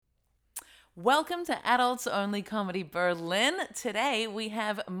Welcome to Adults Only Comedy Berlin. Today we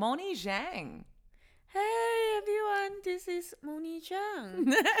have Moni Zhang. Hey everyone, this is Moni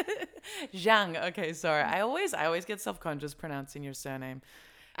Zhang. Zhang. Okay, sorry. I always get self-conscious pronouncing your surname.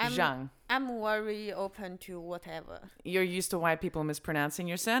 Zhang. I'm very open to whatever. You're used to white people mispronouncing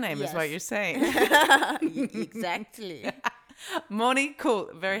your surname, is what you're saying. Exactly. Moni, cool.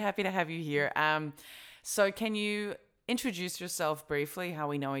 Very happy to have you here. So can you introduce yourself briefly, how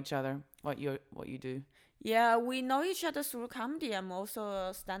we know each other, what you do? Yeah, we know each other through comedy. I'm also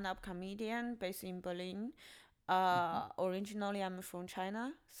a stand-up comedian based in Berlin. Originally, I'm from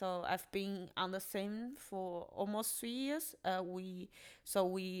China, so I've been on the scene for almost 3 years. We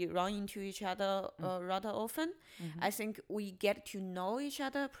run into each other rather often. I think we get to know each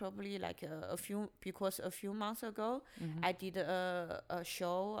other probably like a few months ago, I did a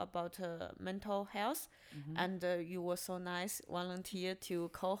show about mental health, and you were so nice, volunteer to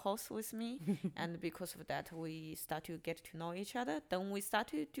co-host with me, and because of that, we start to get to know each other. Then we start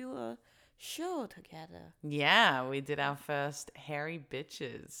to do a show together. Yeah, we did our first Hairy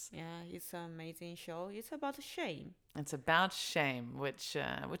Bitches. Yeah, it's an amazing show. It's about shame. It's about shame, which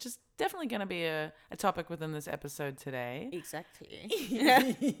is definitely going to be a topic within this episode today. Exactly.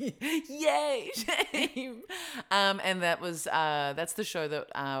 Yay, shame! And that's the show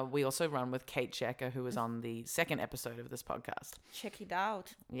that we also run with Kate Checker, who was on the second episode of this podcast. Check it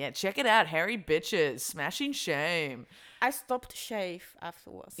out. Yeah, check it out. Hairy Bitches, smashing shame. I stopped shave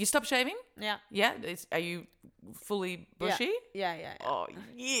afterwards. You stopped shaving? Yeah. Yeah. Are you fully bushy? Yeah. Oh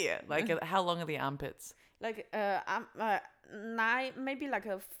yeah. Like how long are the armpits? Like I'm maybe like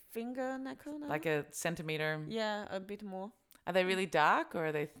a finger knuckle now. Like a centimeter? Yeah, a bit more. Are they really dark or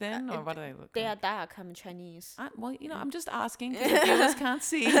are they thin or what do they look They like? are dark. I'm Chinese. Well, I'm just asking 'cause the viewers can't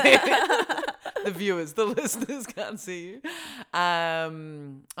see you. The listeners can't see you.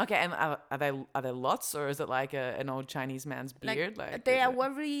 Okay, and are there lots or is it like an old Chinese man's beard? Like they is are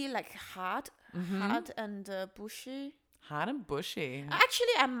it very like hard and bushy. hard and bushy?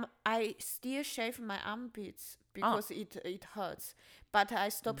 Actually, I still shave my armpits because it hurts, but I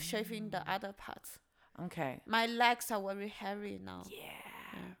stop shaving the other parts. Okay. My legs are very hairy now.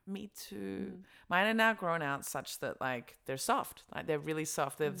 Yeah, me too. Mine are now grown out such that like they're soft. Like they're really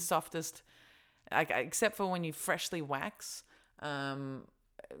soft. They're the softest, like except for when you freshly wax.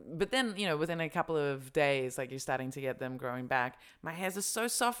 But then within a couple of days, like you're starting to get them growing back. My hairs are so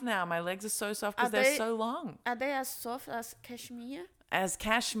soft now. My legs are so soft because they're so long. Are they as soft as cashmere? As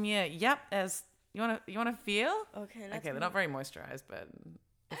cashmere, yep. As you wanna feel? Okay, They're not very moisturized, but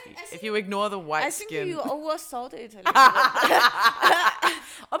if you ignore the white skin. I think you oversold it a little bit. Oh,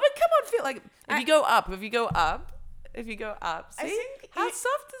 but come on, feel like if you go up, see how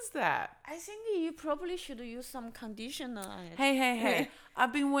soft is that? I think you probably should use some conditioner on it. Hey!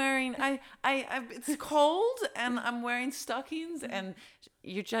 I've been wearing. It's cold, and I'm wearing stockings, and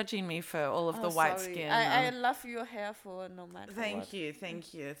you're judging me for all of the white Sorry. skin. I love your hair for no matter what. Thank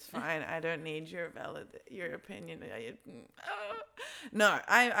you. It's fine. I don't need your opinion. No,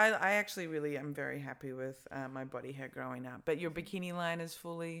 I actually really am very happy with my body hair growing out. But your bikini line is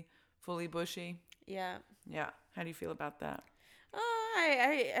fully bushy. Yeah. Yeah. How do you feel about that?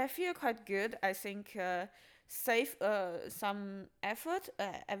 I feel quite good. I think save some effort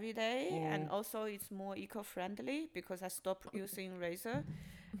every day, and also it's more eco-friendly because I stopped using razor.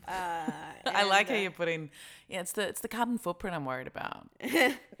 I like how you're putting. Yeah, it's the carbon footprint I'm worried about.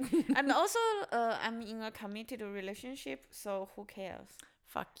 And also, I'm in a committed relationship, so who cares?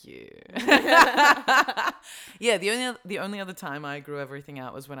 Fuck you. Yeah, the only other time I grew everything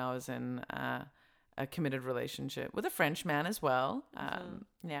out was when I was in a committed relationship with a French man as well.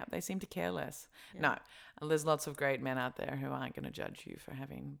 Yeah, they seem to care less. Yeah. No, there's lots of great men out there who aren't going to judge you for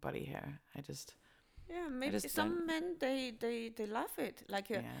having body hair. Maybe some men they love it.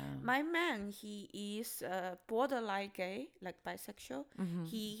 Like my man, he is borderline gay, like bisexual.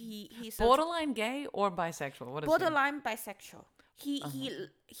 He's borderline gay or bisexual. What is borderline bisexual.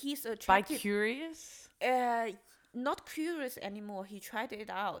 He's attracted. Bi-curious? Not curious anymore. He tried it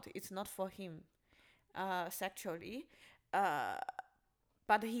out. It's not for him, sexually,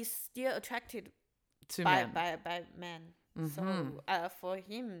 but he's still attracted by men. So for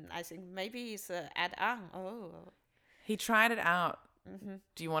him, I think maybe it's an add-on. Oh, he tried it out.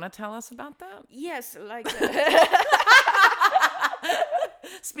 Do you want to tell us about that? Yes, like.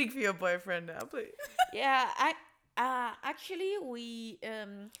 Speak for your boyfriend now, please. Yeah, actually we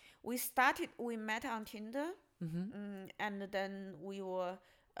met on Tinder, and then we were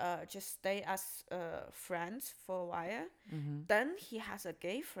just stay as friends for a while. Mm-hmm. Then he has a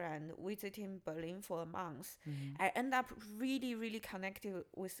gay friend visiting Berlin for a month. Mm-hmm. I end up really, really connected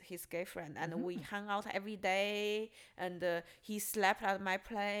with his gay friend, and Mm-hmm. we hang out every day. And he slept at my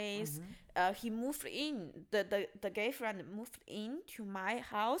place. Mm-hmm. He moved in. The gay friend moved in to my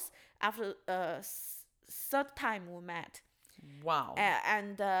house after third time we met. Wow.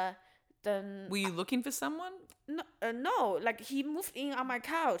 And then Were you looking for someone? no, like he moved in on my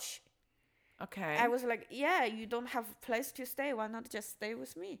couch. Okay. I was like, yeah, you don't have a place to stay. Why not just stay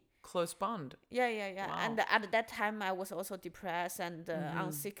with me? Close bond. Yeah, yeah, yeah. Wow. And at that time, I was also depressed and Mm-hmm.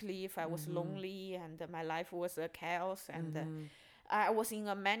 on sick leave. I was lonely, and my life was a chaos. And Mm-hmm. I was in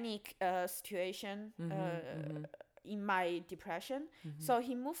a manic situation in my depression. So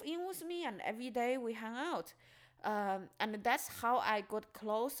he moved in with me, and every day we hang out. And that's how I got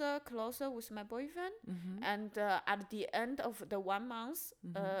closer with my boyfriend. And at the end of the 1 month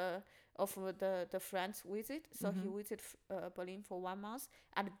of the friend's visit, so he visited Berlin for 1 month.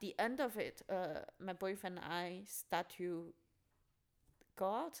 At the end of it, my boyfriend and I start to go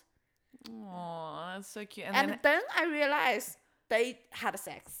out. Oh, that's so cute. And then I realized they had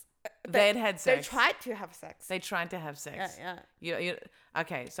sex. They'd had sex. They tried to have sex. They tried to have sex. Yeah.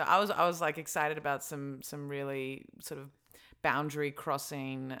 Okay, so I was like excited about some really sort of boundary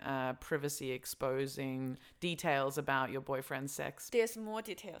crossing, privacy exposing details about your boyfriend's sex. There's more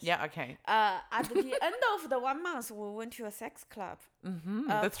details. Yeah. Okay. At the end of the 1 month, we went to a sex club.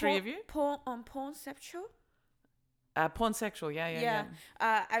 The three of you. Pornsexual. Pornsexual. Yeah.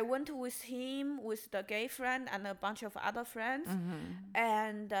 I went with him, with the gay friend, and a bunch of other friends,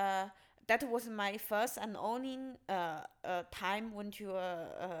 and that was my first and only time went to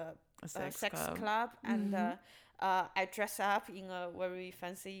a sex club. And I dress up in a very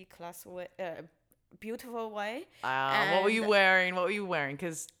fancy beautiful way. What were you wearing?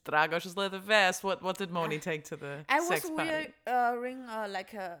 Because Dragos's leather vest. What did Moni take to the sex party? I was wearing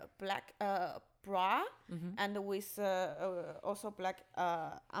like a black bra and with also black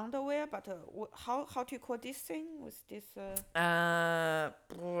underwear. But how do you call this thing? With this? The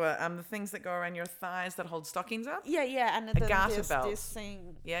things that go around your thighs that hold stockings up. Yeah, and a garter belt. This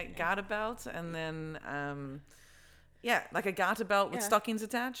thing. Yeah, garter belt, and then like a garter belt with stockings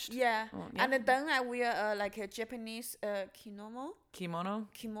attached. Yeah. And then I wear like a Japanese kimono,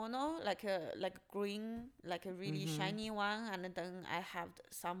 like a green, like a really shiny one. And then I have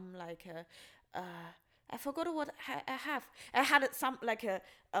some like I forgot what I have. I had some like a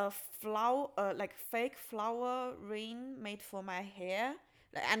flower, like fake flower ring made for my hair.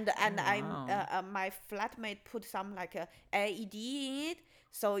 And my flatmate put some like a LED in it,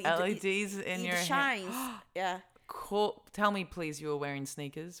 so LEDs in your shines. Yeah. Cool. Tell me, please, you were wearing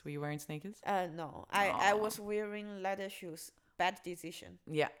sneakers. Were you wearing sneakers? No, I was wearing leather shoes. Bad decision.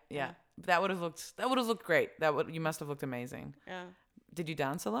 Yeah. That would have looked great. You must have looked amazing. Yeah. Did you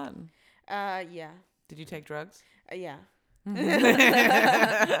dance a lot? Yeah. Did you take drugs? Yeah.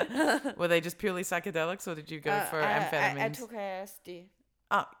 Were they just purely psychedelics, or did you go for amphetamines? I took LSD.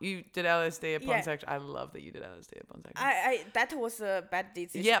 Oh, you did LSD upon sex. I love that you did LSD upon sex. That was a bad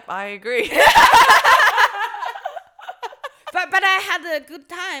decision. Yep, I agree. But I had a good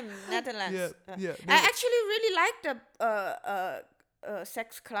time in Netherlands. Yeah. I actually really liked the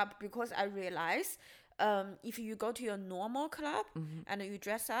sex club because I realized if you go to a normal club and you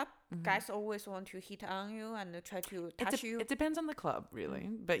dress up, guys always want to hit on you and try to touch you. It depends on the club, really.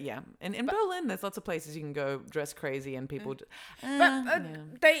 But yeah, in Berlin, there's lots of places you can go dress crazy and people.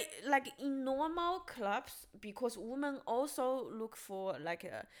 They like in normal clubs, because women also look for like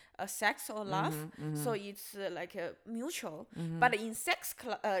a sex or love, so it's like a mutual. But in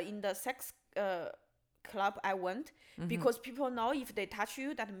the sex club I went, because people know if they touch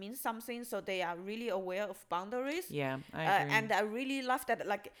you, that means something, so they are really aware of boundaries. Yeah, I agree. And I really love that,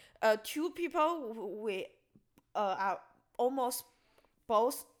 like two people we are almost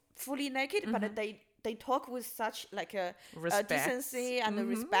both fully naked, but they talk with such like a decency and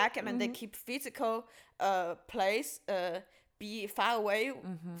respect, and they keep physical place be far away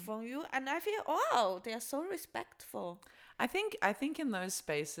from you, and I feel, wow, they are so respectful. I think in those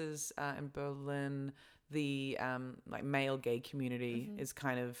spaces in Berlin, the like male gay community is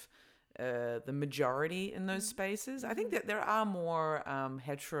kind of the majority in those spaces. I think that there are more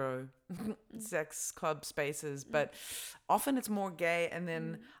hetero sex club spaces, but often it's more gay. And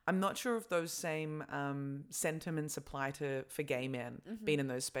then I'm not sure if those same sentiments apply for gay men being in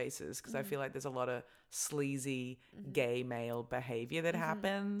those spaces, because I feel like there's a lot of sleazy gay male behavior that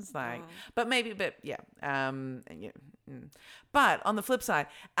happens. Like, but yeah. And yeah. But on the flip side,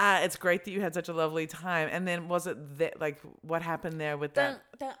 it's great that you had such a lovely time. And then was it like what happened there with that?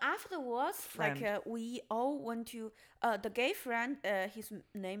 Then afterwards, friend? We all went to the gay friend. His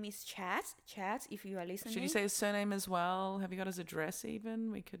name is Chad. Chad, if you are listening. Should you say his surname as well? Have you got his address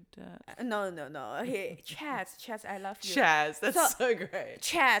even? We could. No. Chad, I love you. Chaz, that's so great.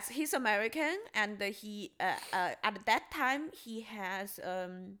 Chad, he's American, and he at that time he has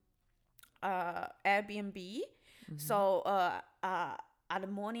Airbnb. So at the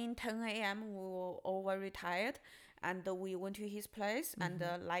morning 10 a.m. we were all very tired, and we went to his place and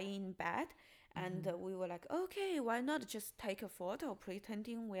lying in bed, and we were like, okay, why not just take a photo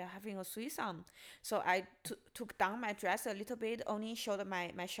pretending we are having a threesome? So I took down my dress a little bit, only showed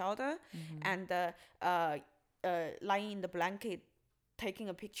my shoulder, and lying in the blanket, taking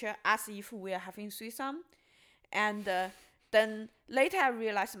a picture as if we are having threesome. And then later I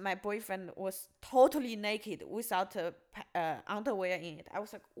realized my boyfriend was totally naked without underwear in it. I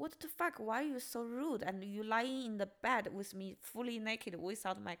was like, what the fuck? Why are you so rude? And you lying in the bed with me fully naked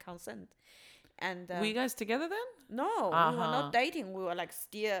without my consent. And were you guys together then? No, we were not dating. We were like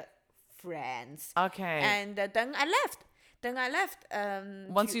still friends. Okay. And then I left.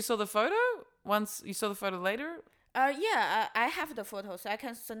 Once you saw the photo? Once you saw the photo later? Yeah, I have the photos. I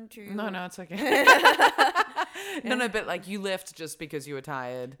can send to you. No, it's okay. No, but like you left just because you were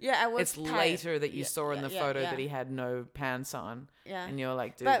tired. Yeah, I was It's tired. later that you saw in the photo that he had no pants on. Yeah. And you're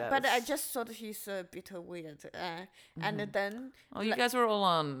like, dude, but I just thought he's a bit weird. And then... Oh, you guys were all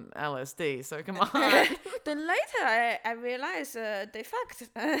on LSD, so come on. Then later I realized they fucked.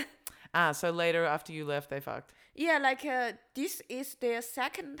 So later after you left, they fucked. Yeah, this is their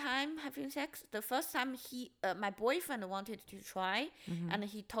second time having sex. The first time my boyfriend wanted to try, and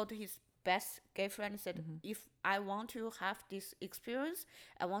he told his best gay friend, said, if I want to have this experience,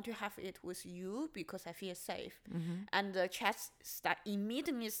 I want to have it with you because I feel safe. And Chad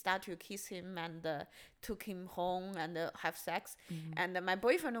immediately started to kiss him and took him home and have sex. And my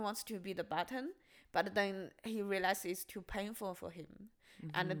boyfriend wants to be the button, but then he realized it's too painful for him.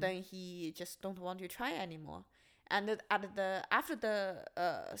 And then he just don't want to try anymore. And after the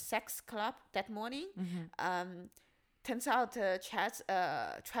sex club that morning, turns out Chad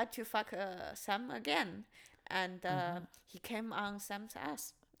tried to fuck Sam again, and he came on Sam's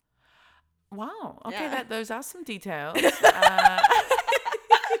ass. Wow. Okay, Yeah. those are some details.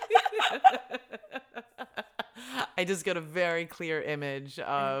 I just got a very clear image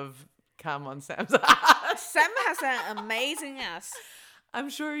of come on Sam's ass. Sam has an amazing ass. I'm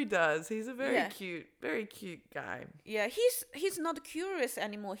sure he does. He's a very cute guy. Yeah, he's not curious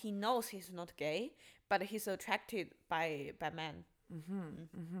anymore. He knows he's not gay, but he's attracted by men.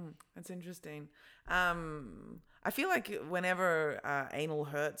 That's interesting. I feel like whenever anal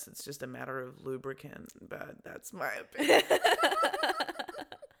hurts, it's just a matter of lubricant, but that's my opinion.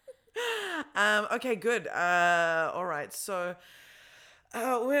 Okay, good. All right, so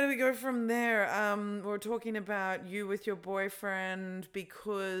where do we go from there? We're talking about you with your boyfriend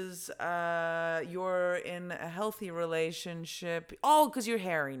because you're in a healthy relationship. Oh, because you're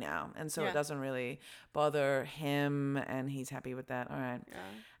hairy now, and so it doesn't really bother him, and he's happy with that. All right.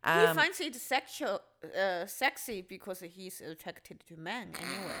 Yeah. He finds it sexy because he's attracted to men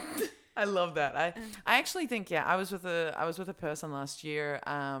anyway. I love that. I actually think I was with a person last year,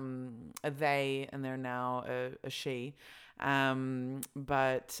 a they, and they're now a she.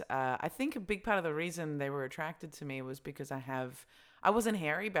 But I think a big part of the reason they were attracted to me was because I wasn't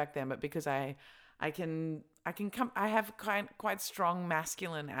hairy back then, but because I have quite strong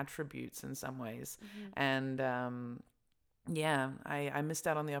masculine attributes in some ways, and I missed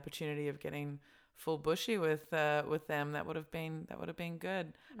out on the opportunity of getting full bushy with them. That would have been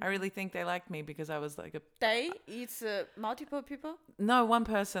good. I really think they liked me because I was like It's multiple people? No, one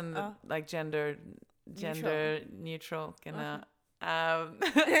person, like gender neutral,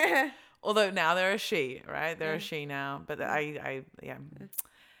 although now they're a she, right? They're a she now, but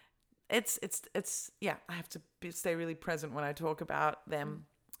it's I have to stay really present when I talk about them.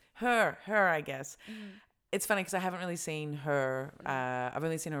 Her, I guess. It's funny because I haven't really seen her. I've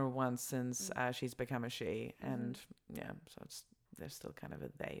only seen her once since she's become a she, and so they're still kind of a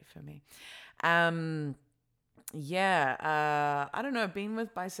they for me. I don't know, being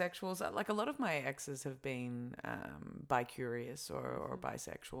with bisexuals, like a lot of my exes have been bi-curious or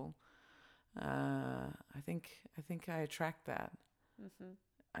bisexual. I think I attract that.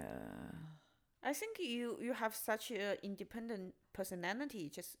 I think you have such a independent personality.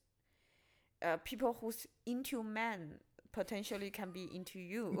 Just people who's into men potentially can be into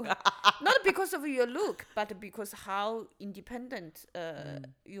you, not because of your look, but because how independent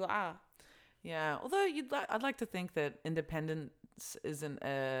you are. Yeah, although I'd like to think that independence isn't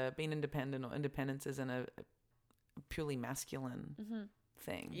being independent or independence isn't a purely masculine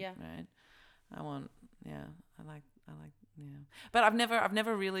thing. Yeah. Right. I want. Yeah. I like. Yeah. But I've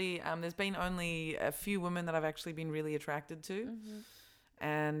never really. There's been only a few women that I've actually been really attracted to,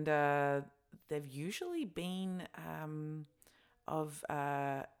 and they've usually been of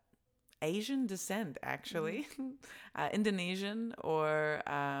Asian descent, actually. Indonesian or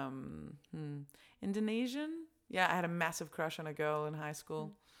Indonesian. Yeah, I had a massive crush on a girl in high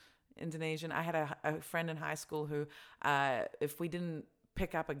school. Indonesian. I had a friend in high school who, if we didn't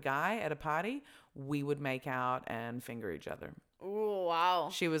pick up a guy at a party, we would make out and finger each other. Oh, wow.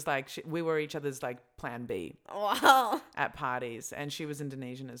 She was like, we were each other's like plan B. Wow. At parties, and she was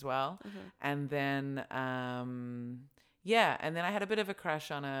Indonesian as well. And then, yeah, and then I had a bit of a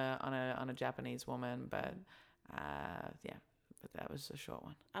crush on a Japanese woman, but yeah, but that was a short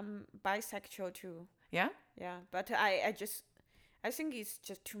one. I'm bisexual too. Yeah? Yeah, but I think it's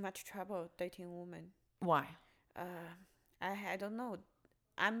just too much trouble dating women. Why? I don't know.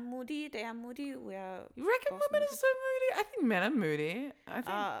 I'm moody. They are moody. We are. You reckon women are so moody? I think men are moody. I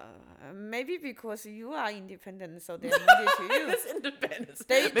think maybe because you are independent, so they're moody to you. It's independence.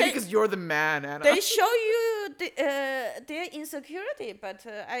 Maybe because you're the man, Anna. They show you their insecurity, but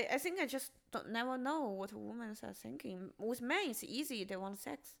I think I just never know what women are thinking. With men, it's easy. They want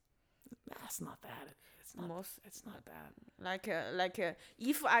sex. That's not bad. It's not bad. Like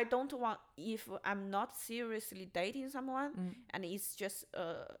if I'm not seriously dating someone and it's just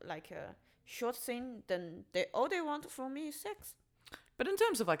like a short thing, then all they want from me is sex. But in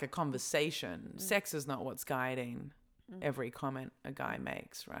terms of like a conversation, sex is not what's guiding every comment a guy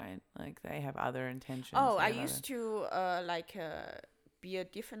makes, right? Like they have other intentions. Oh, I used to be a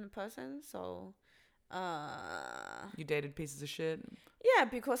different person, so you dated pieces of shit. Yeah,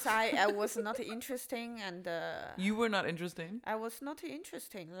 because I was not interesting, and you were not interesting. I was not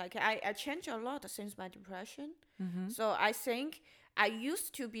interesting. Like I changed a lot since my depression. So I think I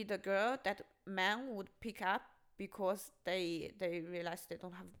used to be the girl that men would pick up because they realize they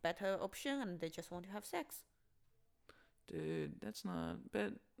don't have better option and they just want to have sex. Dude, that's not.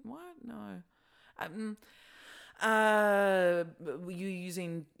 But what? No.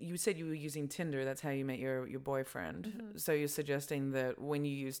 You said you were using Tinder. That's how you met your boyfriend. So you're suggesting that when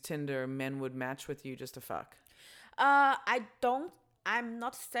you use Tinder, men would match with you just to fuck? I'm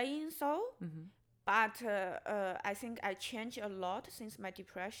not saying so, but I think I changed a lot since my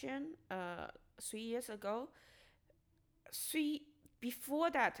depression 3 years ago. Before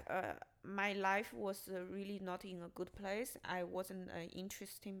that, my life was really not in a good place. I wasn't an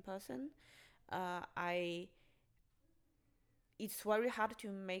interesting person. It's very hard to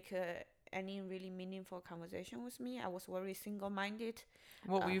make any really meaningful conversation with me. I was very single-minded.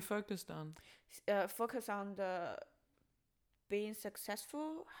 What were you focused on? Focus on the being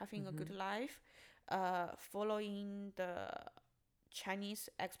successful, having a good life, following the Chinese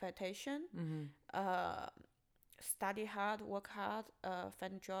expectation, study hard, work hard,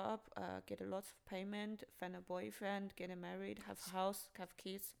 find a job, get a lot of payment, find a boyfriend, get married, have a house, have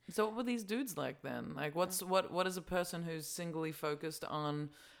kids. So what were these dudes like then? Like what is a person who's singly focused on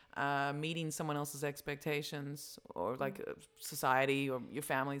meeting someone else's expectations, or like society or your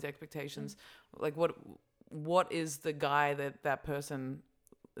family's expectations? Like what is the guy that person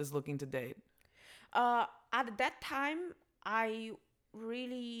is looking to date? At that time, I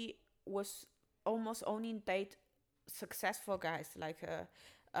really was almost only date successful guys, like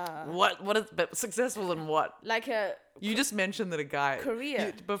what is but successful in what? Like you just mentioned that a guy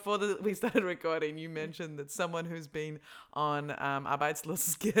career before we started recording. You mentioned that someone who's been on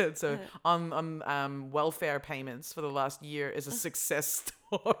Arbeitslosengeld, so on welfare payments for the last year, is a success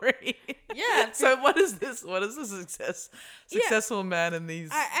story. Yeah. So what is this? What is a successful man in these?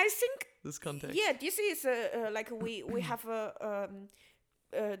 I think this context. Yeah, this is like we have a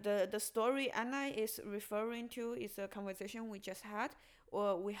the story Anna is referring to is a conversation we just had,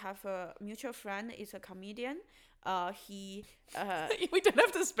 or we have a mutual friend is a comedian. We don't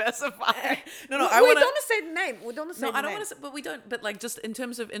have to specify. No, we don't say the name. We don't say. No, I don't want to. But we don't. But like, just in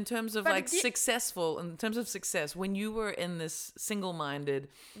terms of like successful, in terms of success, when you were in this single-minded,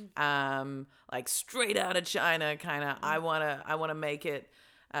 like straight out of China kind of, I wanna make it.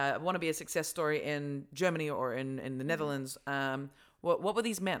 I want to be a success story in Germany or in the Netherlands. What were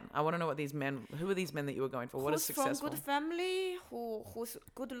these men? I want to know what these men. Who are these men that you were going for? What is Who's from successful? good family, who's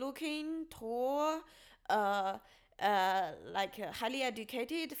good looking, tall, highly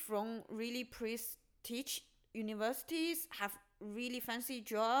educated from really prestige universities, have really fancy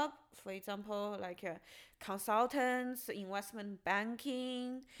job. For example, consultants, investment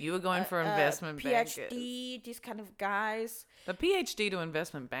banking, You were going for investment bankers. PhD, these kind of guys. A PhD to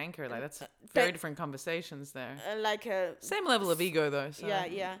investment banker, like that's very different conversations there. Same level of ego though. So.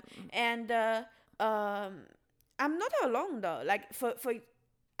 Yeah. And I'm not alone though. Like for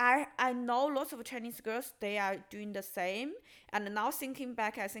I know lots of Chinese girls, they are doing the same. And now thinking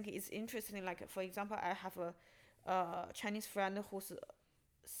back, I think it's interesting. Like for example, I have a Chinese friend who's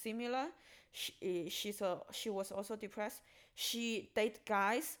similar. She was also depressed. She date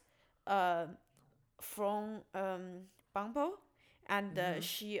guys from Bumble, and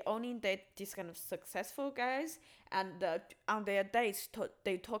she only date these kind of successful guys. And on their dates,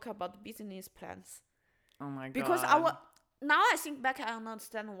 they talk about business plans. Oh my god! Because now I think back, I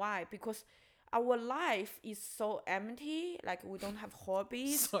understand why. Because our life is so empty. Like we don't have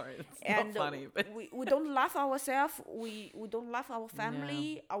hobbies. Sorry, it's not funny, but we don't love ourselves. We don't love our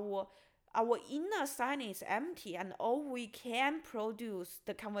family. Yeah. Our inner side is empty, and all we can produce,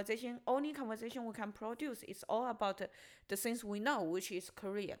 only conversation we can produce is all about the things we know, which is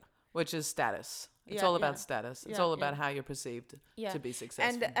career. Which is status. It's all about status. It's all about how you're perceived to be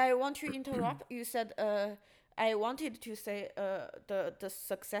successful. And I want to interrupt. You said I wanted to say the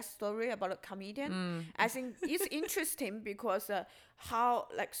success story about a comedian. I think it's interesting because how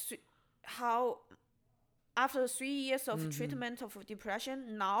after 3 years of treatment of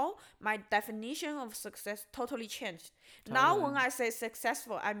depression, now my definition of success totally changed. Totally. Now when I say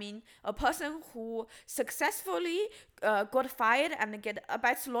successful, I mean a person who successfully got fired and get a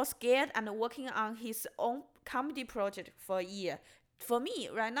bit scared and working on his own comedy project for a year. For me,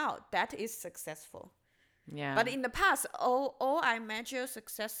 right now, that is successful. Yeah. But in the past, all I measure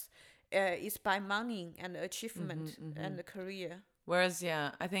success is by money and achievement and career. Whereas,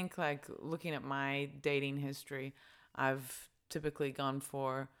 I think like looking at my dating history, I've typically gone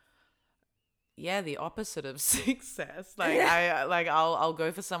for, the opposite of success. I'll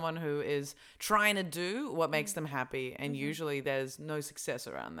go for someone who is trying to do what makes them happy, and usually there's no success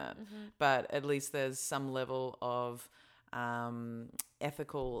around that. But at least there's some level of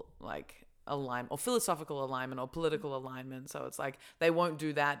ethical alignment or philosophical alignment or political alignment. So it's like they won't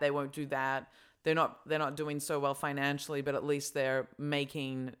do that, they won't do that. They're not doing so well financially, but at least they're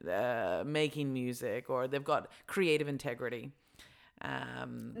making music, or they've got creative integrity.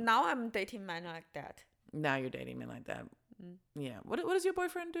 Now I'm dating men like that. Now you're dating men like that. Yeah. What does your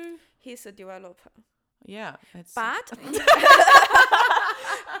boyfriend do? He's a developer. Yeah.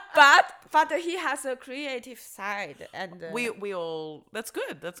 But he has a creative side, and we all. That's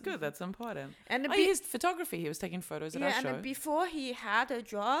good. That's important. And his photography. He was taking photos at our show. And before he had a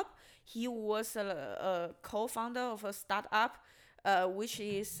job, he was a co-founder of a startup, which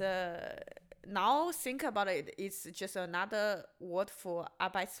is now think about it, it's just another word for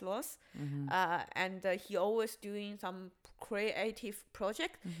arbeitslos. And he always doing some creative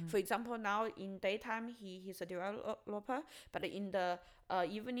project. For example, now in daytime he's a developer, but in the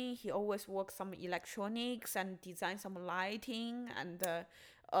evening he always works some electronics and design some lighting and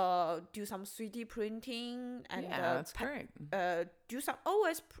do some 3D printing and that's great. Do some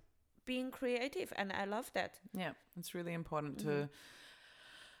always being creative, and I love that. Yeah, it's really important to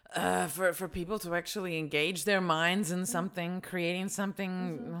for people to actually engage their minds in something, creating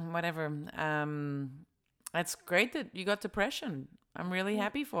something, whatever. It's great that you got depression. I'm really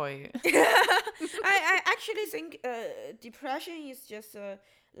happy for you. I actually think depression is just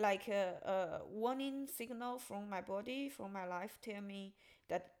like a warning signal from my body, from my life, tell me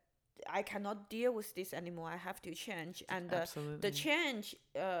that I cannot deal with this anymore. I have to change. And the change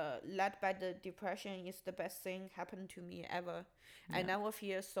led by the depression is the best thing happened to me ever. Yeah. I never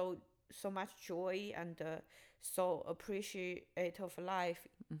feel so much joy and so appreciate of life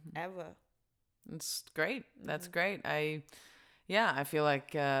ever. It's great. That's great. I feel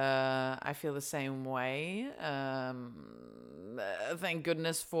like I feel the same way. Thank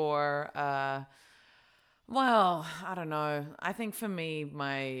goodness for well, I don't know. I think for me,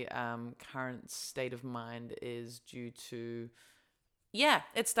 my current state of mind is due to,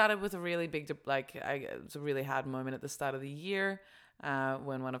 it started with a really big, it was a really hard moment at the start of the year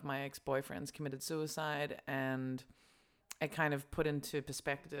when one of my ex-boyfriends committed suicide, and it kind of put into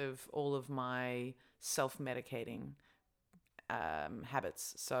perspective all of my self-medicating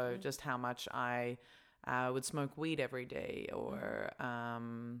habits. So just how much I would smoke weed every day, or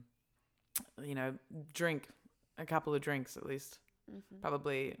drink a couple of drinks at least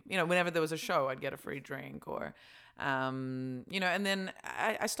Probably, whenever there was a show, I'd get a free drink or, and then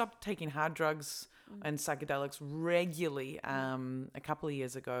I stopped taking hard drugs and psychedelics regularly a couple of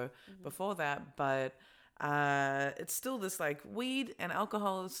years ago before that. But it's still this like weed and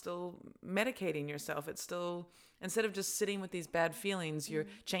alcohol is still medicating yourself. It's still, instead of just sitting with these bad feelings, you're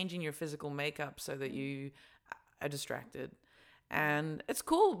changing your physical makeup so that you are distracted. And it's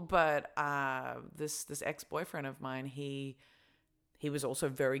cool, but this ex-boyfriend of mine, he was also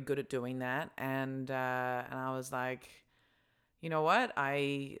very good at doing that, and I was like, you know what,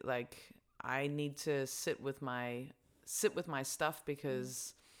 I need to sit with my stuff,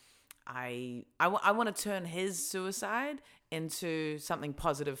 because I want to turn his suicide into something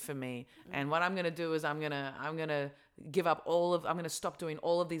positive for me. And what I'm going to do is I'm going to give up I'm going to stop doing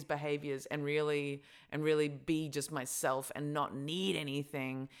all of these behaviors and really be just myself and not need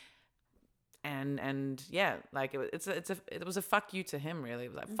anything. And yeah, like it was a fuck you to him, really.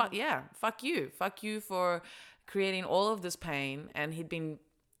 It was like, fuck you for creating all of this pain. And he'd been,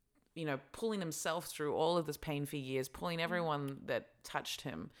 pulling himself through all of this pain for years, pulling everyone that touched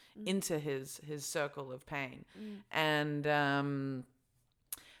him into his circle of pain. And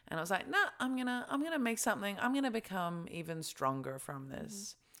I was like, nah, I'm gonna make something. I'm gonna become even stronger from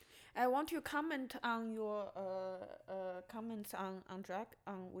this. I want to comment on your comments on drug,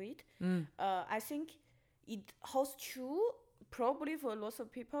 on weed. I think it holds true probably for lots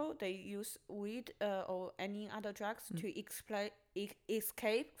of people. They use weed or any other drugs to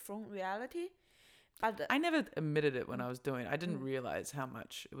escape from reality. But I never admitted it when I was doing it. I didn't realize how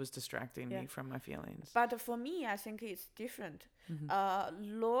much it was distracting me from my feelings. But for me, I think it's different.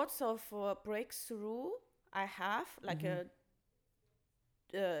 Lots of breakthrough I have, like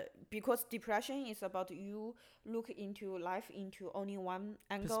because depression is about you look into life into only one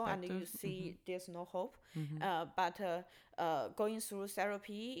angle and you see there's no hope. But going through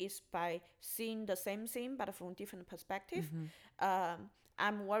therapy is by seeing the same thing but from different perspective.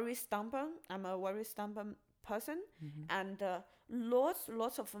 I'm very stubborn. I'm a very stubborn person, and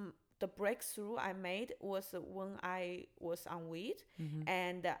lots of the breakthrough I made was when I was on weed,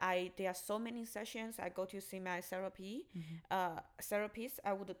 and there are so many sessions I go to see my therapist.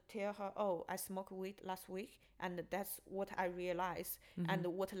 I would tell her, oh, I smoked weed last week, and that's what I realized and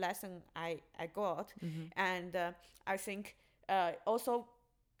what lesson I got. And I think also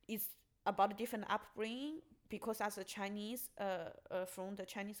it's about different upbringing, because as a Chinese, from the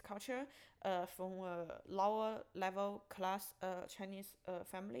Chinese culture, from a lower level class Chinese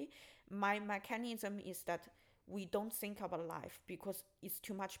family, my mechanism is that we don't think about life because it's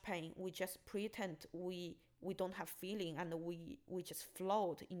too much pain. We just pretend we don't have feeling, and we just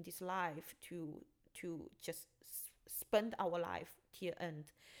float in this life to just spend our life till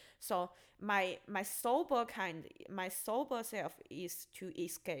end. So my sober self is to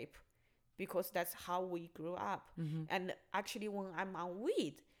escape, because that's how we grew up. And actually, when I'm on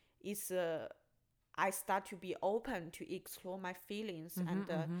weed, I start to be open to explore my feelings and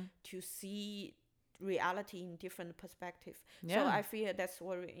to see reality in different perspective. So I feel that's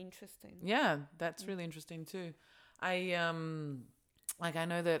very interesting. Yeah, that's really interesting too. I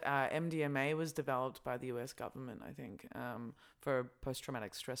know that MDMA was developed by the US government, I think, for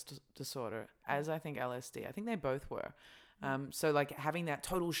post-traumatic stress disorder, as I think LSD. I think they both were. So like having that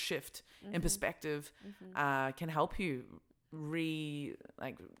total shift in perspective can help you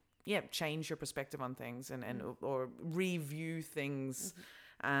change your perspective on things and or review things,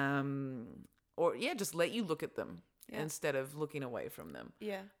 or just let you look at them instead of looking away from them.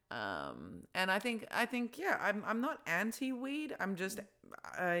 And I think I'm not anti-weed. I'm just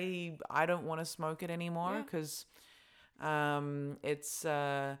I don't want to smoke it anymore because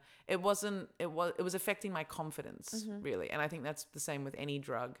it was affecting my confidence really. And I think that's the same with any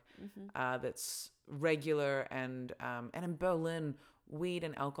drug that's regular. And in Berlin, weed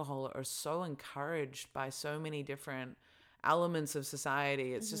and alcohol are so encouraged by so many different elements of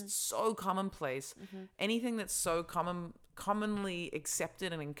society. It's just so commonplace. Anything that's so commonly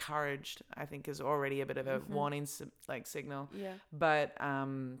accepted and encouraged, I think, is already a bit of a warning signal. But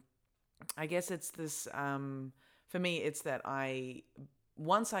I guess it's this for me, it's that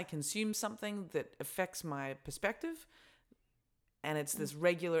once I consume something that affects my perspective, and it's this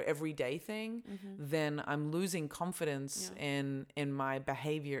regular everyday thing, then I'm losing confidence in my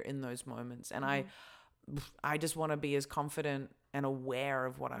behavior in those moments. And I just want to be as confident and aware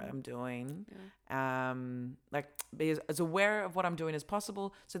of what I'm doing, be as aware of what I'm doing as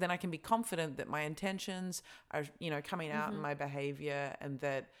possible, so then I can be confident that my intentions are, coming out in my behavior, and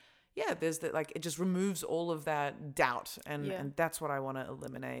that there's that, like, it just removes all of that doubt, and that's what I want to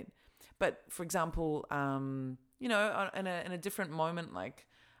eliminate. but for example, in a different moment, like,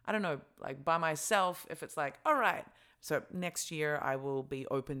 I don't know, like by myself, if it's like, all right, so next year I will be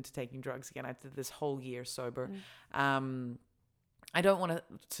open to taking drugs again. I did this whole year sober. I don't want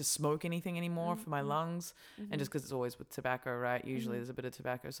to smoke anything anymore for my lungs, and just because it's always with tobacco, right? Usually there's a bit of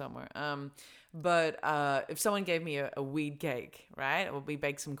tobacco somewhere. But if someone gave me a weed cake, right, or we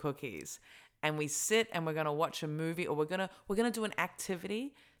bake some cookies, and we sit and we're gonna watch a movie, or we're gonna do an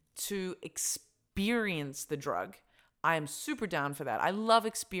activity to experience the drug, I am super down for that. I love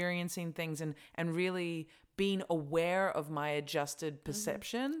experiencing things and really being aware of my adjusted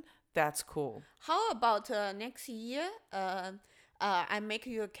perception. That's cool. How about next year? I make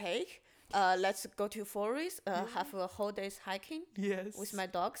you a cake. Let's go to forest. Have a whole day's hiking. Yes. With my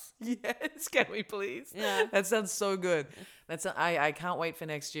dogs. Yes, can we please? Yeah. That sounds so good. I can't wait for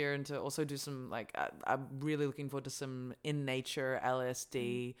next year, and to also do some, like, I'm really looking forward to some in nature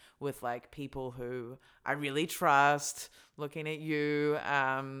LSD with like people who I really trust, looking at you,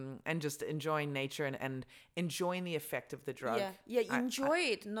 and just enjoying nature and enjoying the effect of the drug. Yeah. Enjoy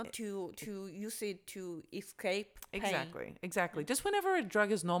it, not to use it to escape pain. Exactly. Just whenever a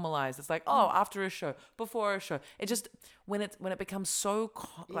drug is normalized, it's like, oh, after a show, before a show. It just when it becomes so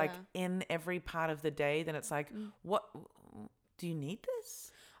like in every part of the day, then it's like, what do you need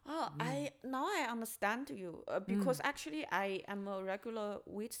this? Oh, I understand you because actually I am a regular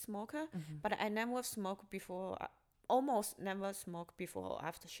weed smoker, but I never smoke before. Almost never smoke before or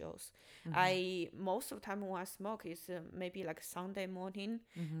after shows. I most of the time when I smoke is maybe like Sunday morning,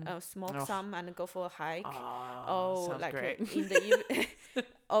 smoke some and go for a hike, or like in the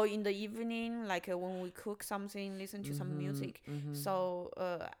in the evening, like when we cook something, listen to some music. So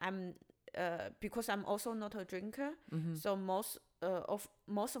I'm because I'm also not a drinker, so most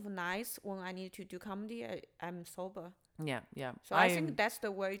of the nights when I need to do comedy, I'm sober. Yeah. So I think that's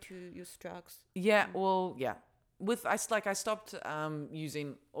the way to use drugs. Yeah. Well, yeah. I stopped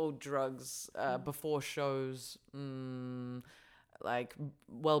using all drugs before shows, like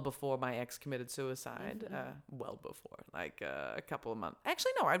well before my ex committed suicide. Well before, like a couple of months.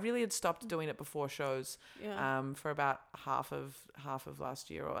 Actually, no, I really had stopped doing it before shows. For about half of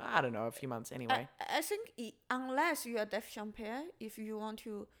last year, or I don't know, a few months anyway. I think unless you are Dave Chappelle, if you want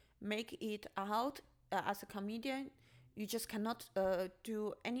to make it out as a comedian, you just cannot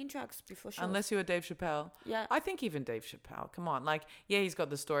do any drugs before shows. Unless you're Dave Chappelle. Yeah. I think even Dave Chappelle, come on. Like, yeah, he's got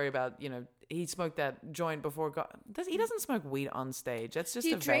the story about, he smoked that joint before. He doesn't smoke weed on stage. That's just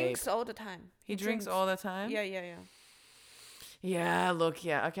a vape. He drinks all the time. He drinks all the time? Yeah. Yeah, look,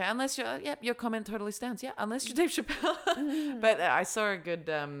 yeah, okay. Unless your comment totally stands. Yeah, unless you're Dave Chappelle. But I saw a good.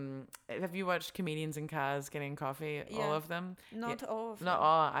 Have you watched Comedians in Cars Getting Coffee? Yeah. All of them? Not all of them. Not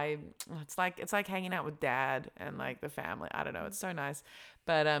all. It's like hanging out with dad and like the family. I don't know. It's so nice.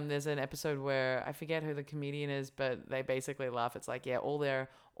 But there's an episode where I forget who the comedian is, but they basically laugh. It's like, yeah, all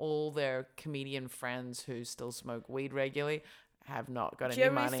their comedian friends who still smoke weed regularly have not got any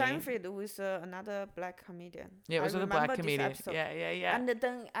money. Jerry Seinfeld with another black comedian. Yeah, it was with a black comedian. Yeah. And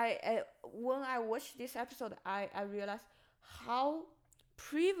then when I watched this episode, I realized how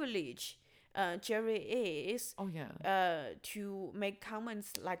privileged Jerry is. Oh yeah. To make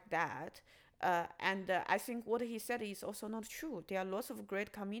comments like that. And I think what he said is also not true. There are lots of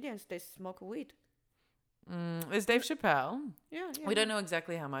great comedians that smoke weed. There's Dave Chappelle. Yeah. We don't know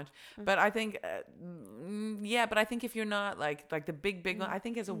exactly how much, but I think, but I think if you're not like the big one, I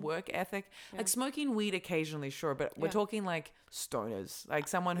think as a work ethic, like smoking weed occasionally, sure, but we're talking like stoners, like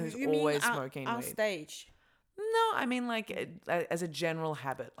someone who's always smoking on weed. Stage. No, I mean like as a general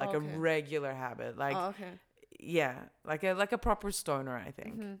habit, like a regular habit, like like a proper stoner, I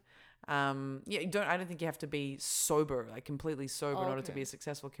think. I don't think you have to be sober, like completely sober in order to be a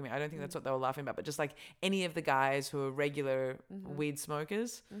successful comedian. I don't think that's what they were laughing about, but just like any of the guys who are regular weed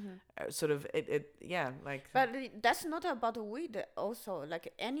smokers, sort of like. But that's not about weed. Also,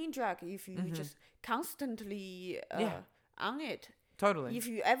 like any drug, if you just constantly on it, totally. If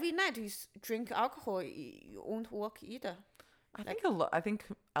you every night you drink alcohol, it won't work either. I think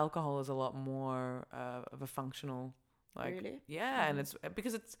alcohol is a lot more of a functional. Like, really? Yeah, and it's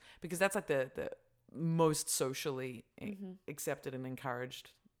because that's like the most socially accepted and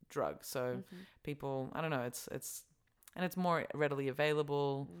encouraged drug. So people, I don't know, it's more readily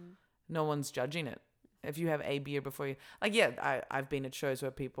available. No one's judging it. If you have a beer before you, like, I've been at shows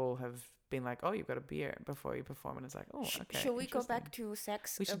where people have been like, oh, you've got a beer before you perform, and it's like, oh, okay. Should we go back to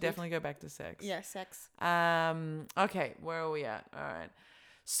sex? We should definitely go back to sex. Yeah, sex. Okay, where are we at? All right.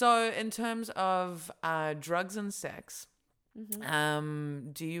 So in terms of drugs and sex,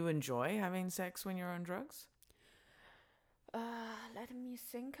 do you enjoy having sex when you're on drugs? Let me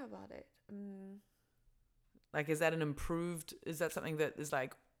think about it. Like, is that something that is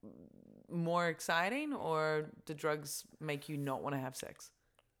like more exciting, or do drugs make you not want to have sex?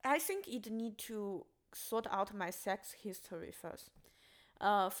 I think it need to sort out my sex history first.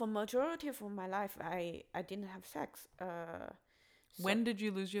 For majority of my life, I didn't have sex. So When did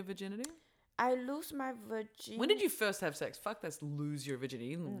you lose your virginity? I lose my virginity. When did you first have sex? Fuck, that's lose your virginity.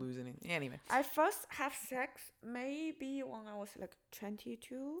 You didn't lose anything. Yeah, anyway. I first have sex maybe when I was like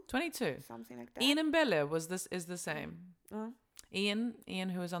 22, 22. something like that. Ian and Bella is the same. Uh, Ian,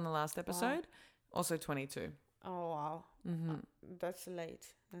 who was on the last episode, also 22. oh wow, that's late.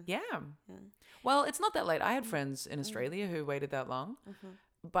 Yeah. Yeah. Well, it's not that late. I had friends in Australia who waited that long.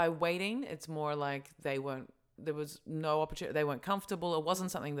 By waiting, it's more like there was no opportunity. They weren't comfortable. It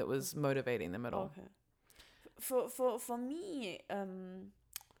wasn't something that was motivating them at all. Okay. For me,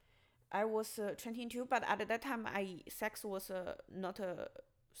 I was 22, but at that time, sex was not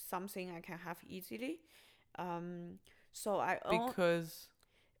something I can have easily. So Because,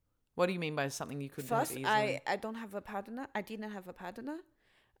 what do you mean by something you couldn't have first, easily? I don't have a partner. I didn't have a partner.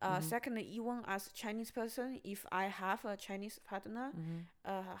 Second, even as a Chinese person, if I have a Chinese partner,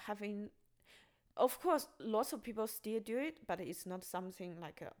 having, of course, lots of people still do it, but it's not something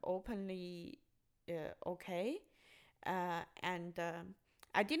like openly okay. And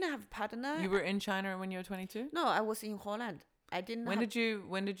I didn't have a partner. You were in China when you were 22? No, I was in Holland. I didn't. When did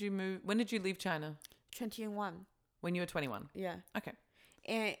you move? When did you leave China? 21. When you were 21. Yeah. Okay.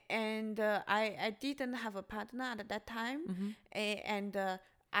 And I didn't have a partner at that time. And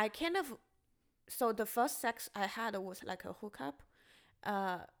I kind of, so the first sex I had was like a hookup.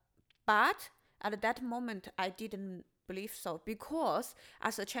 But at that moment, I didn't believe so, because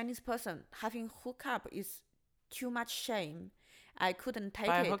as a Chinese person, having hookup is too much shame. I couldn't take it.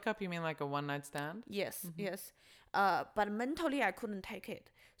 By a hookup, you mean like a one-night stand? Yes, yes. But mentally, I couldn't take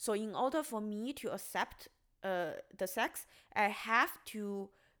it. So in order for me to accept the sex, I have to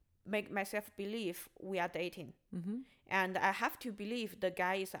make myself believe we are dating. And I have to believe the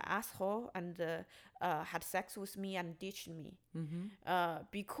guy is an asshole and had sex with me and ditched me.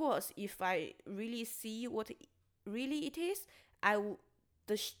 Because if I really see what really it is,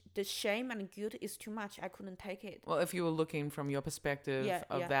 the shame and guilt is too much. I couldn't take it. Well, if you were looking from your perspective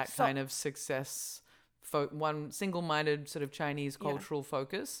of that So, kind of success, one single-minded sort of Chinese cultural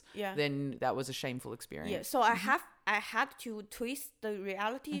focus, then that was a shameful experience. Yeah, so I had to twist the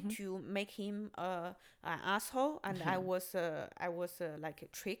reality to make him an asshole, and I was like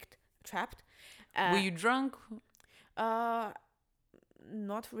trapped. Were you drunk?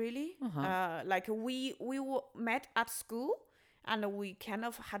 Not really. Like we met at school, and we kind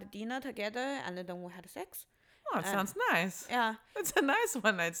of had dinner together, and then we had sex. Oh, it sounds nice. Yeah. It's a nice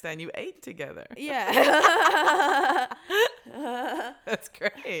one-night stand. You ate together. Yeah. That's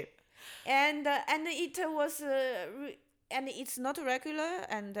great. And it was and it's not regular,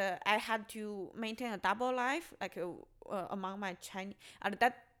 and I had to maintain a double life, like among my Chinese. At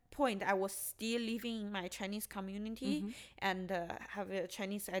that point, I was still living in my Chinese community and have a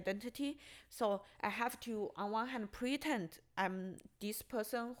Chinese identity. So I have to, on one hand, pretend I'm this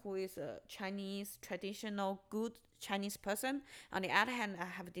person who is a Chinese, traditional, good Chinese person. On the other hand, I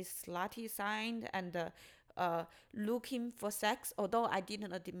have this slutty side and looking for sex, although I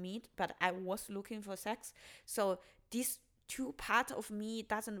didn't admit, but I was looking for sex. So these two parts of me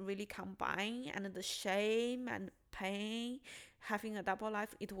doesn't really combine, and the shame and pain, having a double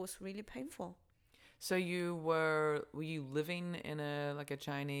life, it was really painful. So were you living in a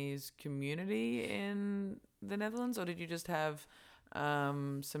Chinese community in the Netherlands, or did you just have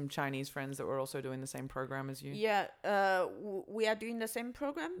some Chinese friends that were also doing the same program as you? Yeah, we are doing the same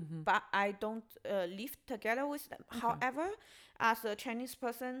program, but I don't live together with them. Okay. However, as a Chinese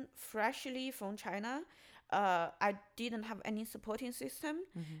person freshly from China, I didn't have any supporting system.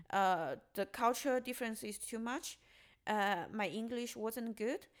 The cultural difference is too much. My English wasn't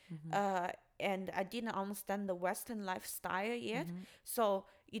good, and I didn't understand the Western lifestyle yet. So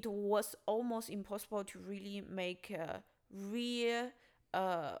it was almost impossible to really make real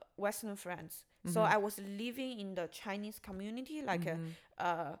Western friends. So I was living in the Chinese community, like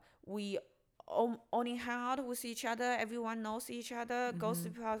we only hang out with each other. Everyone knows each other,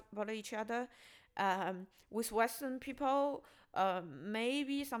 gossip about each other. With Western people,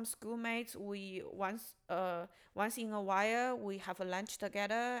 maybe some schoolmates, we once in a while we have a lunch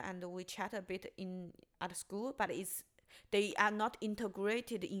together and we chat a bit at school, but they are not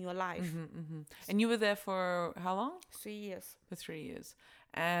integrated in your life. And you were there for how long? 3 years. For 3 years.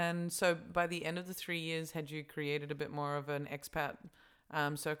 And so by the end of the 3 years, had you created a bit more of an expat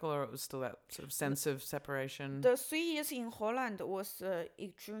circle, or it was still that sort of sense of separation? The 3 years in Holland was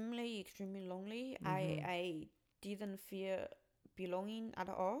extremely, extremely lonely. I didn't feel belonging at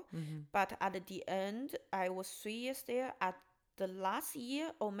all. But at the end, I was 3 years there. At the last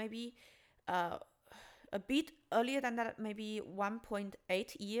year, or maybe a bit earlier than that, maybe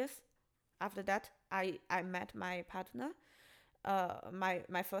 1.8 years after that, I met my partner,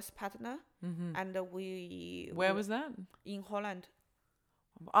 my first partner, and Where was that? in Holland.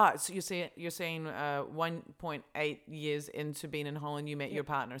 So you're saying 1.8 years into being in Holland, you met your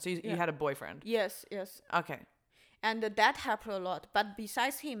partner. So you had a boyfriend. Yes, yes. Okay. And that helped a lot. But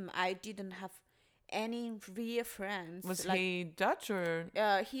besides him, I didn't have any real friends. Was he Dutch or?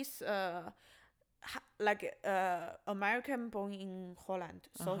 He's American born in Holland,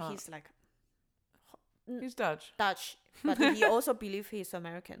 so he's like He's Dutch. Dutch, but he also believes he's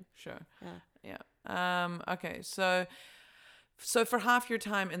American. Sure. Yeah. Okay. So for half your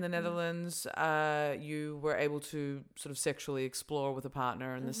time in the Netherlands, you were able to sort of sexually explore with a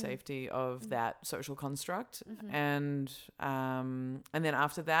partner in the safety of that social construct, and then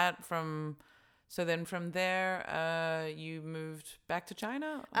after that, from there, you moved back to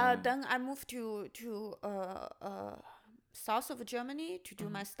China. Then I moved to south of Germany to do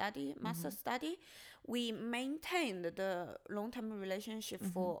my master study. We maintained the long-term relationship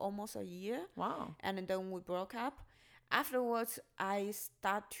for almost a year. Wow. And then we broke up. Afterwards, I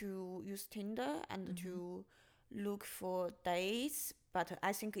start to use Tinder and to look for dates. But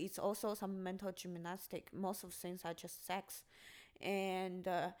I think it's also some mental gymnastic. Most of things are just sex. And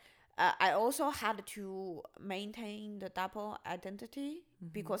I also had to maintain the double identity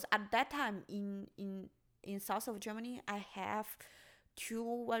because at that time in south of Germany, I have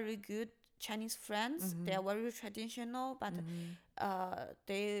 2 very good Chinese friends. They are very traditional, but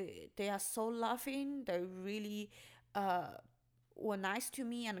they are so loving. They really were nice to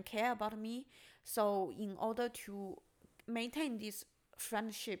me and care about me. So in order to maintain this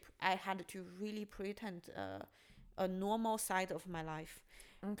friendship, I had to really pretend a normal side of my life.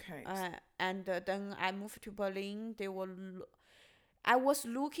 Okay. And then I moved to Berlin. I was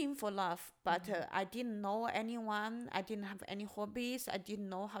looking for love, but I didn't know anyone. I didn't have any hobbies. I didn't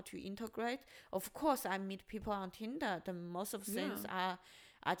know how to integrate. Of course, I meet people on Tinder. The most of things are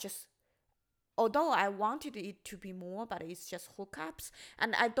just. Although I wanted it to be more, but it's just hookups.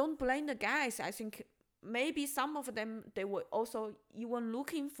 And I don't blame the guys. I think maybe some of them, they were also even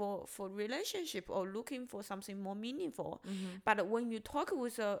looking for relationship or looking for something more meaningful. But when you talk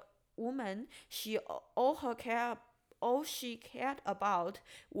with a woman, all she cared about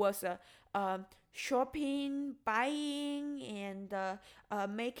was shopping, buying, and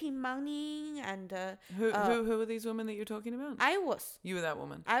making money. And who are these women that you're talking about? You were that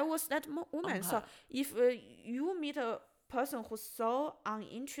woman. I was that woman. So if you meet a person who's so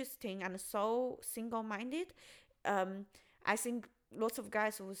uninteresting and so single-minded, I think lots of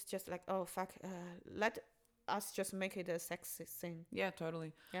guys was just like, oh fuck, let us just make it a sexy thing. Yeah,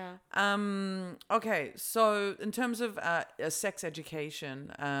 totally. Yeah. Okay, so in terms of a sex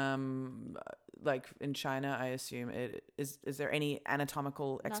education, like in China, I assume is there any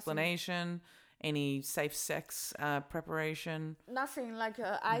anatomical explanation? Any safe sex preparation? Nothing. Like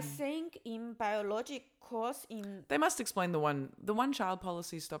I think in biologic course they must explain the one child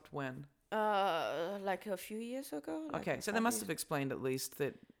policy stopped when? Like a few years ago. Okay, so they must have explained at least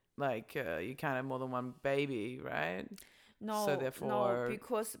that like you can't have more than one baby, right? No, so therefore, no,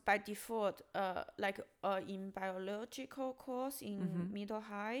 because by default, in biological course in middle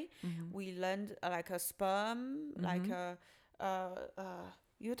high, we learned like a sperm, like a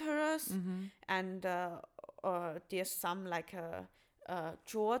uterus, and there's some like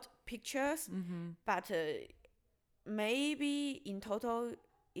drawn pictures, but maybe in total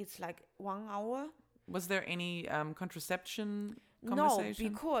it's like 1 hour. Was there any contraception? No,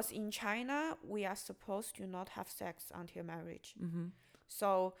 because in China we are supposed to not have sex until marriage.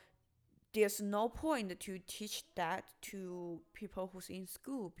 So there's no point to teach that to people who's in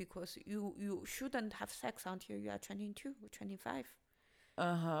school, because you shouldn't have sex until you are 22 or 25.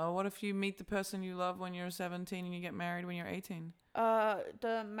 What if you meet the person you love when you're 17 and you get married when you're 18?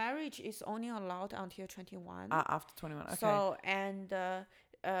 The marriage is only allowed until 21. After 21, okay. So, and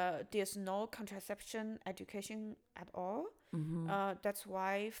there's no contraception education at all. That's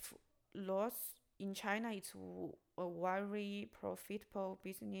why laws in China, it's a very profitable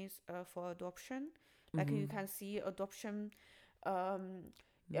business for adoption. Like you can see adoption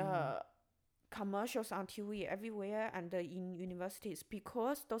commercials on TV everywhere and in universities,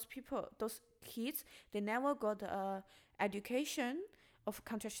 because those kids, they never got education of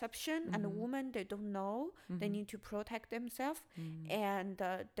contraception, and the women, they don't know. They need to protect themselves, and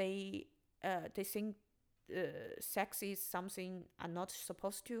they think sex is something I'm not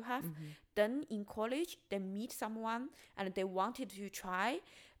supposed to have. Then in college, they meet someone and they wanted to try,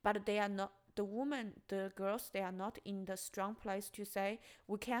 but they are not. The girls, they are not in the strong place to say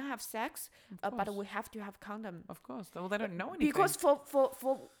we can have sex, but we have to have condom. Of course. Well, they don't know anything. Because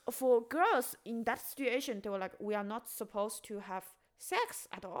for girls in that situation, they were like, we are not supposed to have sex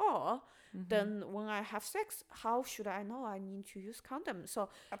at all. Then when I have sex, how should I know I need to use condom? So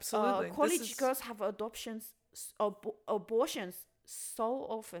absolutely, college girls have abortions so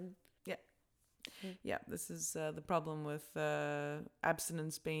often. Yeah, this is the problem with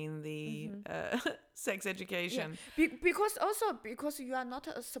abstinence being the sex education. Because you are not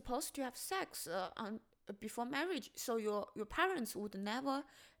supposed to have sex before marriage, so your parents would never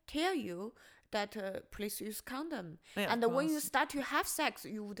tell you that please use condom. Yeah, and when you start to have sex,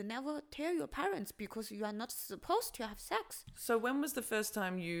 you would never tell your parents because you are not supposed to have sex. So when was the first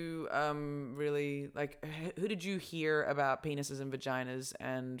time you really, like, who did you hear about penises and vaginas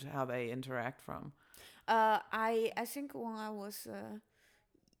and how they interact from? I think when I was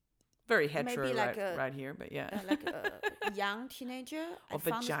very hetero, maybe like right here, but yeah, like a young teenager. Or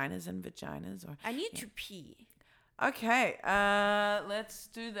vaginas and vaginas, or I need to pee. Okay, let's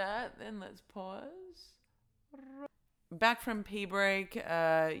do that. Then let's pause. Back from pee break.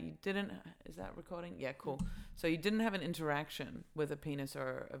 You didn't. Is that recording? Yeah, cool. So you didn't have an interaction with a penis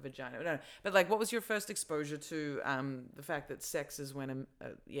or a vagina. No, but like, what was your first exposure to the fact that sex is when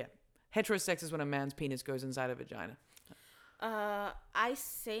heterosex is when a man's penis goes inside a vagina? I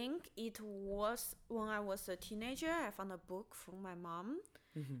think it was when I was a teenager. I found a book from my mom,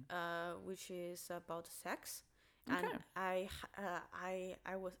 which is about sex. Okay. And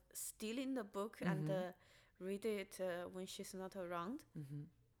I was stealing the book and read it when she's not around.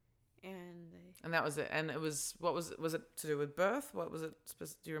 And that was it. And it was, what was it to do with birth? What was it?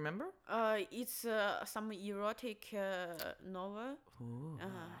 Do you remember? It's some erotic novel.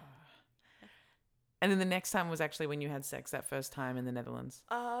 And then the next time was actually when you had sex, that first time in the Netherlands?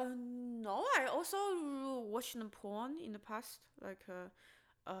 No, I also watched porn in the past,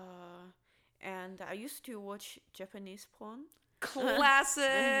 and I used to watch Japanese porn.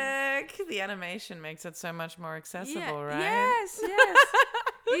 Classic! The animation makes it so much more accessible, right? Yes.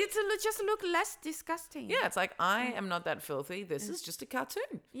 It just look less disgusting. Yeah, it's like, I am not that filthy. This is just a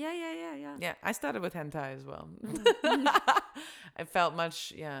cartoon. Yeah. Yeah, I started with hentai as well. It felt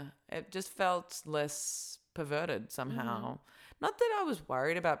it just felt less perverted somehow. Not that I was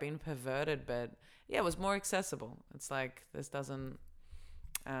worried about being perverted, but yeah, it was more accessible. It's like, this doesn't...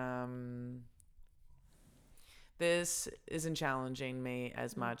 this isn't challenging me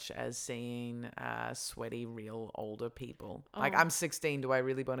as much as seeing sweaty, real older people. Like, I'm 16. Do I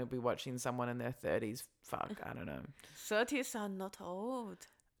really want to be watching someone in their 30s? Fuck, I don't know. 30s are not old.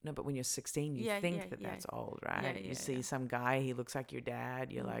 No, but when you're 16, you think that's old, right? You see some guy, he looks like your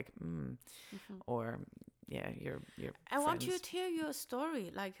dad. You're like, Or, your I want you to tell you a story,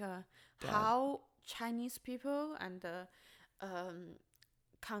 like how Chinese people and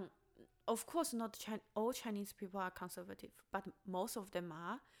of course, not all Chinese people are conservative, but most of them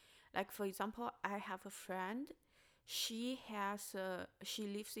are. Like, for example, I have a friend. She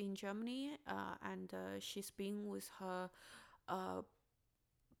lives in Germany, and she's been with her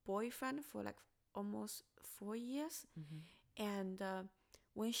boyfriend for like almost 4 years. And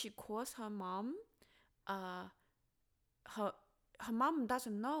when she calls her mom, her mom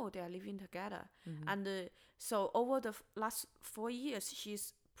doesn't know they are living together. And so over the last 4 years,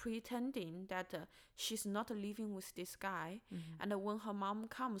 she's pretending that she's not living with this guy. And when her mom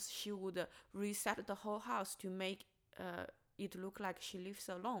comes, she would reset the whole house to make it look like she lives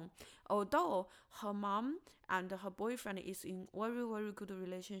alone. Although her mom and her boyfriend is in very, very good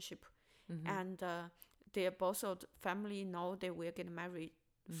relationship. And they both of the family know they will get married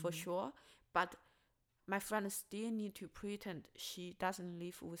for sure. But my friend still need to pretend she doesn't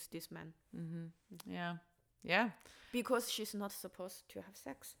live with this man. Yeah. Because she's not supposed to have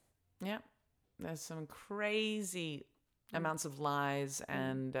sex. Yeah. There's some crazy amounts of lies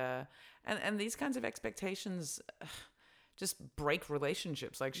and these kinds of expectations just break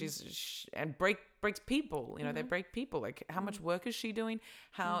relationships. Like breaks people. You know, they break people. Like, how much work is she doing?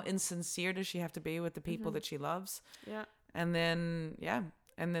 How insincere does she have to be with the people that she loves? Yeah. And then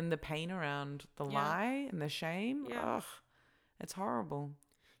the pain around the lie and the shame. Yeah. Ugh, it's horrible.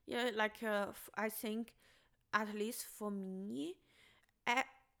 Yeah, like I think, at least for me,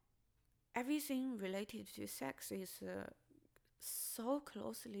 everything related to sex is so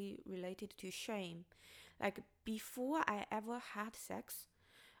closely related to shame. like before I ever had sex,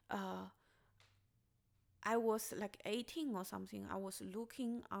 I was like 18 or something. I was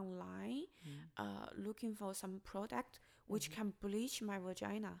looking online, looking for some product which can bleach my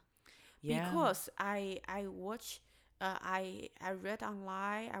vagina. Yeah. Because I watch, I read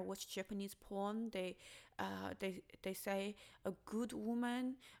online. I watch Japanese porn. They say a good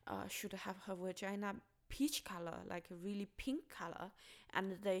woman should have her vagina peach color, like a really pink color,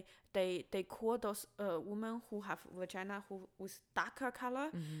 and they call those women who have vagina who with darker color.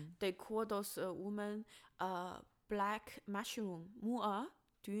 They call those women black mushroom mu'er.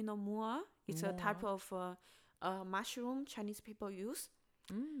 Do you know mu'er? It's a type of mushroom Chinese people use.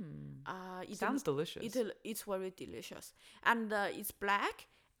 Sounds delicious. It's very delicious, and it's black.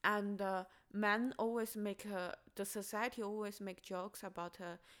 And men always make the society always make jokes about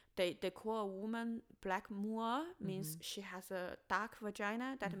they call a woman black moor, means she has a dark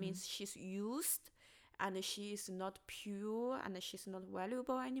vagina. That means she's used, and she is not pure, and she's not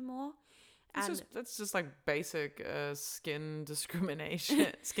valuable anymore. That's just like basic skin discrimination,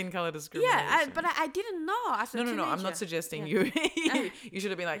 skin color discrimination. Yeah, but I didn't know as a teenager. No. I'm not suggesting you you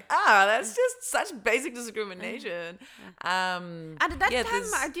should have been like, that's just such basic discrimination. At that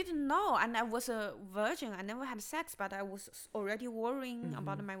time, I didn't know, and I was a virgin. I never had sex, but I was already worrying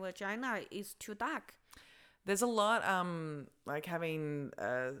about my vagina is too dark. There's a lot, like having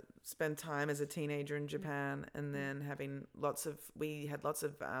spent time as a teenager in Japan, and then we had lots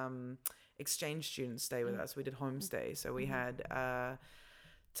of exchange students stay with us. We did homestay, so we had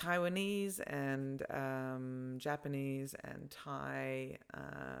Taiwanese and Japanese and Thai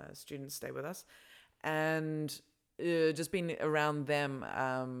students stay with us, and just being around them,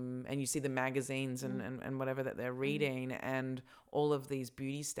 and you see the magazines and whatever that they're reading, and all of these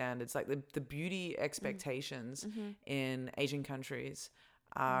beauty standards, like the beauty expectations in Asian countries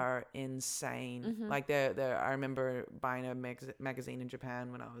are insane. Like I remember buying a magazine in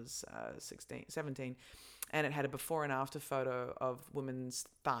Japan when I was 17, and it had a before and after photo of women's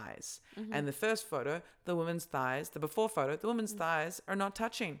thighs. And the first photo, the women's thighs, the before photo, the women's thighs are not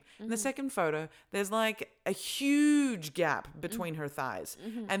touching. In the second photo, there's like a huge gap between her thighs,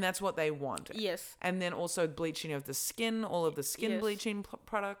 and that's what they want. Yes. And then also bleaching of the skin, all of the skin bleaching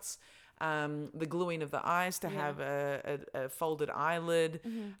products. The gluing of the eyes to have a folded eyelid,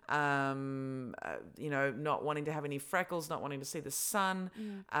 not wanting to have any freckles, not wanting to see the sun,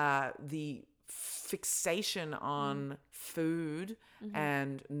 the fixation on food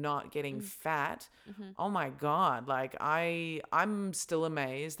and not getting fat. Oh my God. Like I'm still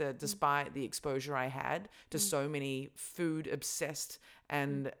amazed that despite the exposure I had to so many food obsessed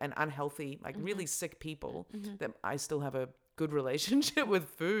and unhealthy, like really sick people, that I still have a good relationship with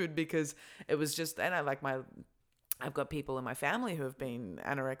food, because it was just, and I've got people in my family who have been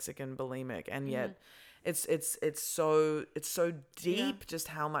anorexic and bulimic, and yet it's so deep just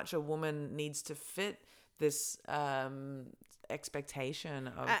how much a woman needs to fit this expectation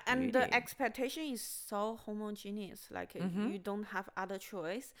of and beauty. the expectation is so homogeneous, like you don't have other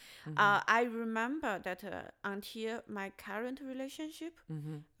choice. I remember that until my current relationship,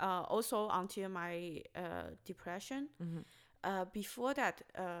 also until my depression, before that,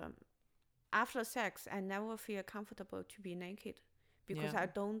 after sex, I never feel comfortable to be naked, because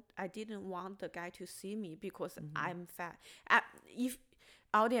I didn't want the guy to see me, because I'm fat. If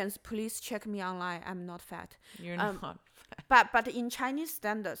audience, please check me online. I'm not fat. You're not fat. But in Chinese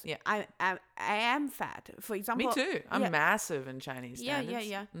standards, I am fat. For example, me too. I'm massive in Chinese standards.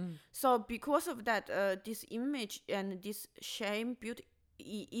 Yeah. So because of that, this image and this shame beauty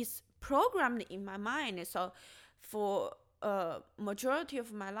is programmed in my mind. So for majority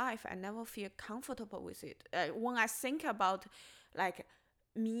of my life, I never feel comfortable with it. When I think about like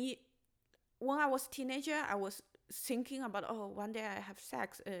me, when I was teenager, I was thinking about, one day I have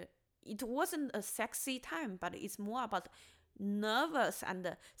sex. It wasn't a sexy time, but it's more about nervous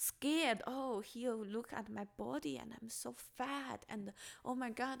and scared. He'll look at my body and I'm so fat, and oh my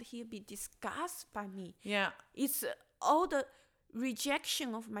God, he'll be disgusted by me. Yeah. It's all the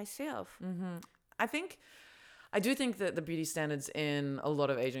rejection of myself. I do think that the beauty standards in a lot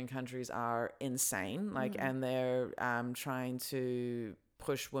of Asian countries are insane, and they're trying to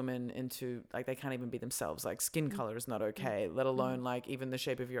push women into, like, they can't even be themselves. Like, skin color is not okay, let alone like even the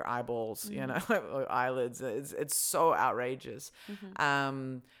shape of your eyeballs, or eyelids. It's so outrageous.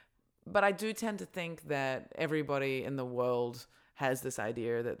 But I do tend to think that everybody in the world has this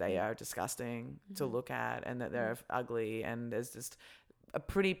idea that they are disgusting to look at, and that they're ugly, and there's just a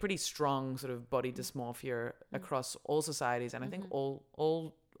pretty strong sort of body dysmorphia across all societies, and I think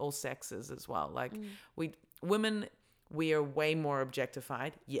all sexes as well. Like women we are way more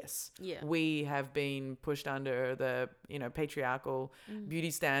objectified. Yes. Yeah. We have been pushed under the, patriarchal beauty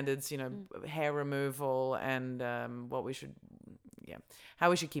standards, hair removal and how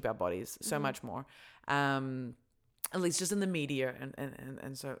we should keep our bodies so much more. At least just in the media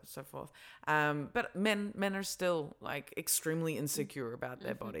and so forth. But men are still like extremely insecure about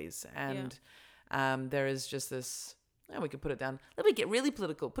their bodies. And there is just this, we could put it down. Let me get really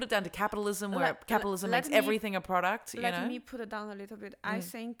political. Put it down to capitalism, where capitalism makes everything a product. Let me put it down a little bit. I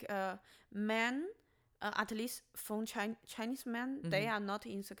think men, at least from Chinese men, they are not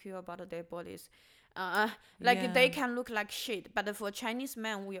insecure about their bodies. They can look like shit, but for Chinese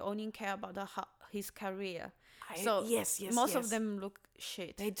men, we only care about his career. Most of them look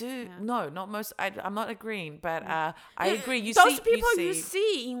shit. They do. Yeah. No, not most. I'm not agreeing, but I agree. Those people you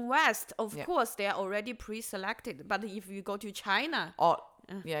see in West, of course, they are already pre-selected. But if you go to China,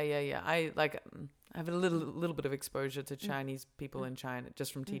 I have a little bit of exposure to Chinese people in China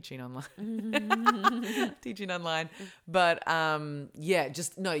just from teaching online. But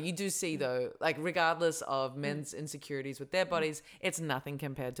you do see though, like regardless of men's insecurities with their bodies, it's nothing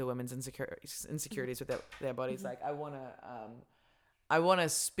compared to women's insecurities with their bodies. Like I want to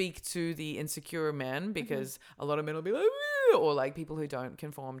speak to the insecure men because a lot of men will be like, or like people who don't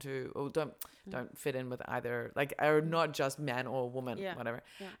conform to or don't fit in with either, like are not just man or woman, whatever.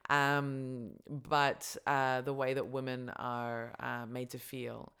 But the way that women are made to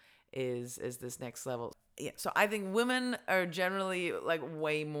feel is this next level. Yeah, so I think women are generally like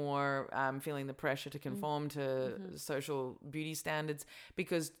way more feeling the pressure to conform to social beauty standards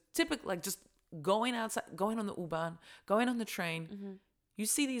because typically, like just going outside, going on the U-Bahn, going on the train, you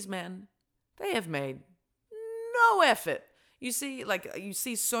see these men, they have made no effort. You see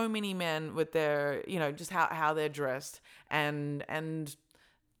so many men with their, just how they're dressed and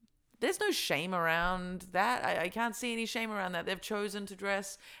there's no shame around that. I can't see any shame around that. They've chosen to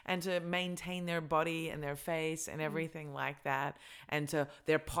dress and to maintain their body and their face and everything like that, and to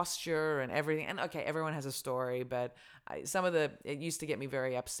their posture and everything. And okay, everyone has a story, but it used to get me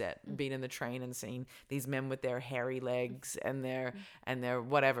very upset being in the train and seeing these men with their hairy legs and their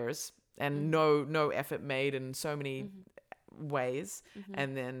whatevers and no effort made in so many ways.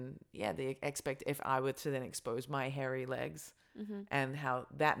 And then they expect if I were to then expose my hairy legs and how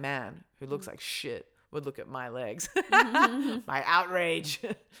that man who looks like shit would look at my legs, my outrage.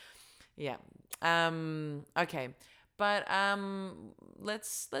 Okay, but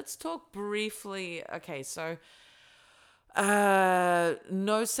let's talk briefly. Okay, so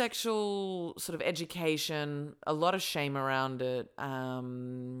no sexual sort of education, a lot of shame around it.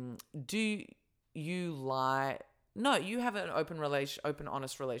 Do you lie? No, you have an open,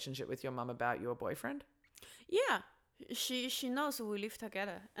 honest relationship with your mum about your boyfriend? Yeah, she knows we live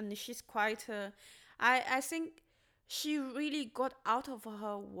together, and she's quite. I think she really got out of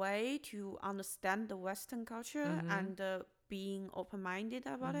her way to understand the Western culture and being open-minded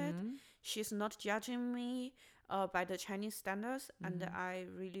about it. She's not judging me by the Chinese standards, and I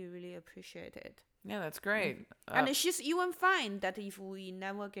really, really appreciate it. Yeah, that's great. And she's even fine that if we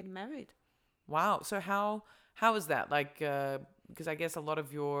never get married. Wow. So how is that? Like, because I guess a lot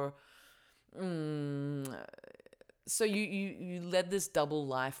of your, so you led this double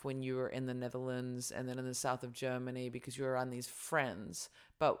life when you were in the Netherlands and then in the south of Germany because you were around these friends.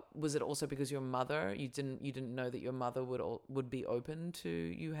 But was it also because your mother, you didn't know that your mother would be open to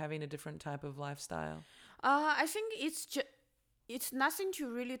you having a different type of lifestyle? I think it's nothing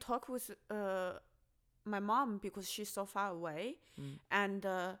to really talk with my mom because she's so far away, and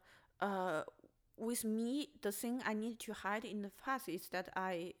with me, the thing I need to hide in the past is that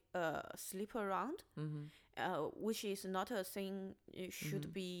I sleep around, which is not a thing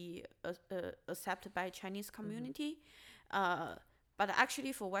should be accepted by Chinese community. But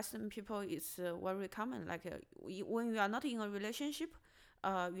actually, for Western people, it's very common. Like when you are not in a relationship,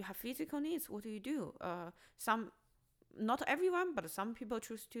 you have physical needs. What do? Not everyone, but some people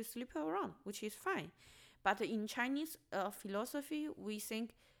choose to sleep around, which is fine. But in Chinese philosophy, we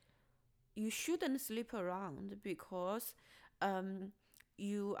think you shouldn't sleep around because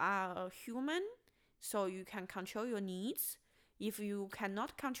you are a human, so you can control your needs. If you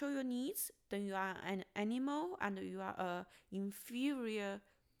cannot control your needs, then you are an animal and you are an inferior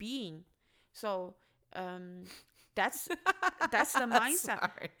being. So that's the mindset.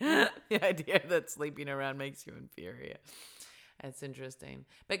 The idea that sleeping around makes you inferior. That's interesting.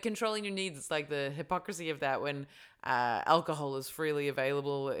 But controlling your needs, it's like the hypocrisy of that when alcohol is freely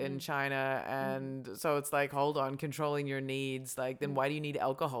available in China. And so it's like, hold on, controlling your needs. Like, then why do you need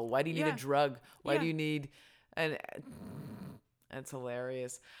alcohol? Why do you need a drug? Why do you need... And it's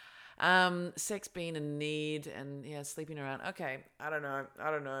hilarious. Sex being a need and sleeping around. Okay, I don't know.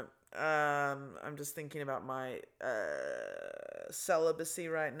 I'm just thinking about my celibacy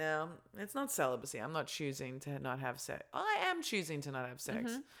right now. It's not celibacy. I'm not choosing to not have sex. I am choosing to not have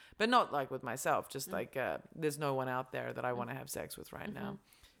sex, but not like with myself. Just like there's no one out there that I want to have sex with right now.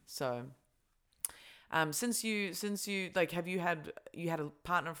 So, since you like, have you had a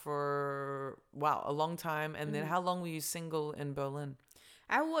partner for a long time, and then how long were you single in Berlin?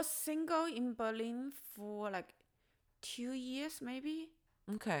 I was single in Berlin for like 2 years maybe.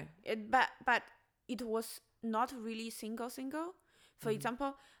 Okay. But it was not really single. For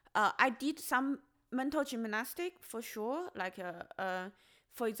example, I did some mental gymnastic for sure. Like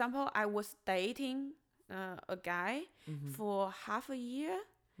for example, I was dating a guy for half a year.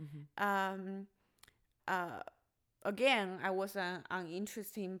 Um, Again, I was an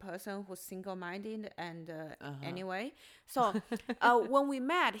uninteresting person who's single-minded, and anyway, so when we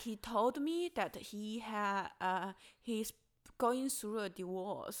met, he told me that he's going through a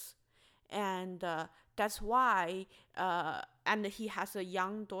divorce, and that's why, and he has a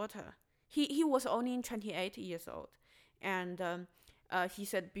young daughter. He was only 28 years old, and he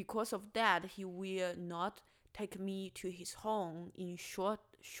said because of that he will not take me to his home in short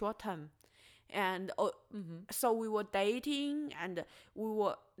term. And so we were dating, and we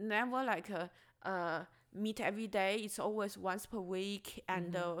were never like meet every day. It's always once per week,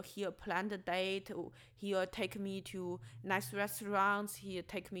 and he'll plan the date. He'll take me to nice restaurants. He'll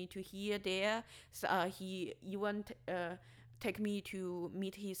take me to here, there. So, he even take me to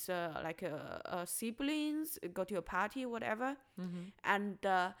meet his siblings, go to a party, whatever. And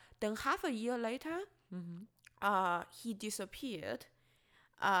then half a year later, he disappeared.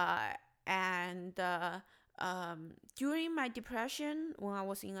 And during my depression, when I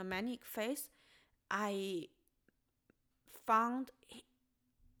was in a manic phase, I found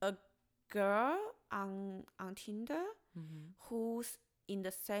a girl on Tinder who's in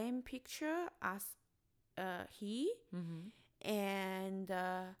the same picture as he, and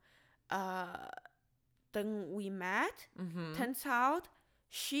then we met. Turns out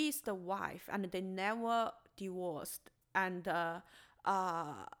she's the wife, and they never divorced. And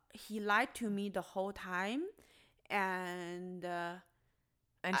he lied to me the whole time, and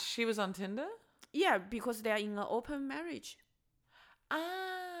she was on Tinder? Yeah, because they're in an open marriage.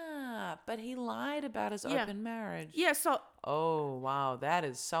 But he lied about his open marriage. Yeah, so... Oh, wow, that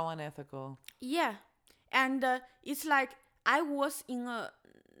is so unethical. Yeah, and it's like I was in a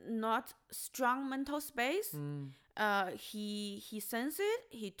not strong mental space. He sensed it,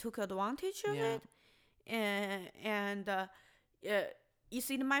 he took advantage of it, and is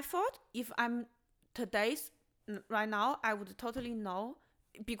it my fault? If I'm right now, I would totally know,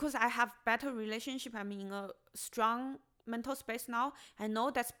 because I have better relationship. I'm in a strong mental space now. I know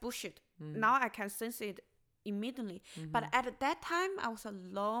that's bullshit. Now I can sense it immediately. But at that time, I was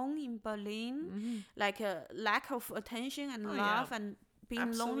alone in Berlin, like a lack of attention and love, and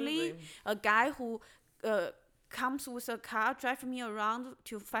being lonely. A guy who comes with a car, drive me around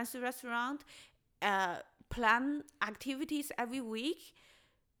to fancy restaurant, plan activities every week.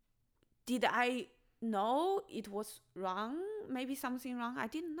 Did I know it was wrong? Maybe something wrong? I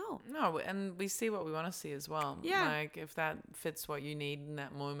didn't know. No, and we see what we want to see as well. Yeah. Like, if that fits what you need in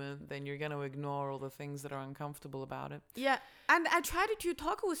that moment, then you're going to ignore all the things that are uncomfortable about it. Yeah. And I tried to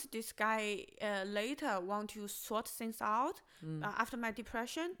talk with this guy later, want to sort things out after my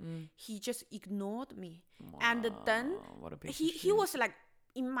depression. He just ignored me. Wow, and then what a piece he of shit. was like,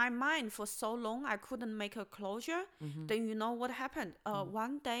 in my mind for so long, I couldn't make a closure. Then you know what happened?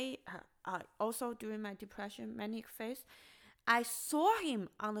 One day, also during my depression, manic phase, I saw him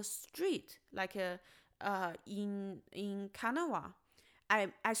on the street, like in Kanawha.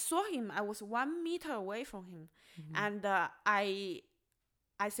 I saw him. I was 1 meter away from him, and I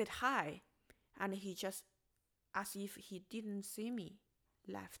said hi, and he just, as if he didn't see me,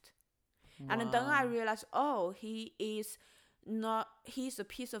 left. Wow. And then I realized, oh, he's a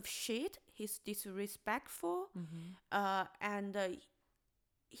piece of shit. He's disrespectful, and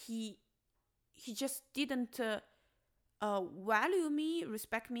he just didn't value me,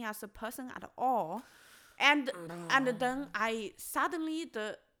 respect me as a person at all. And then I suddenly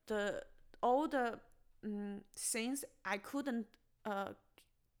all the things I couldn't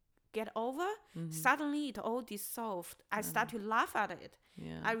get over, suddenly it all dissolved. I start to laugh at it.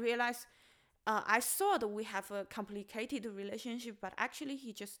 I realized I thought we have a complicated relationship, but actually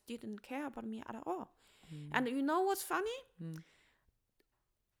he just didn't care about me at all. And you know what's funny?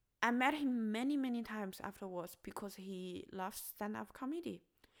 I met him many, many times afterwards, because he loves stand-up comedy.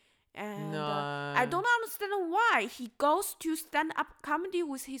 And No. I don't understand why he goes to stand-up comedy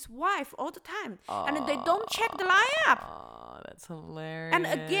with his wife all the time, and they don't check the lineup. Oh, that's hilarious. And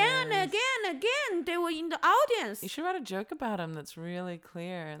again, they were in the audience. You should write a joke about him that's really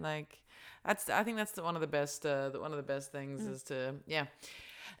clear. Like, I think that's one of the best things is to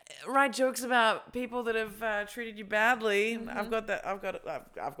write jokes about people that have treated you badly. I've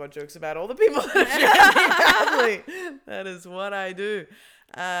got jokes about all the people that have treated me badly. That is what I do.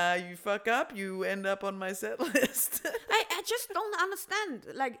 You fuck up, you end up on my set list. I just don't understand.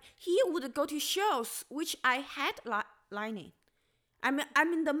 Like, he would go to shows which I had lining. I'm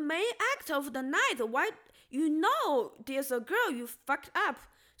in the main act of the night. Why? There's a girl you fucked up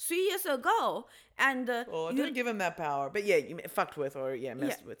 3 years ago, and don't give him that power. But yeah, you fucked with or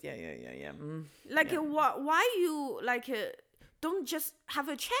messed with. Yeah. Like, why you don't just have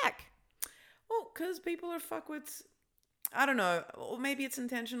a check? Well, because people are fuckwits. I don't know. Or maybe it's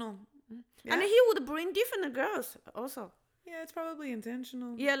intentional. Yeah. And he would bring different girls also. Yeah, it's probably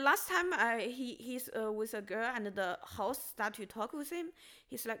intentional. Yeah, last time he's with a girl, and the host started to talk with him.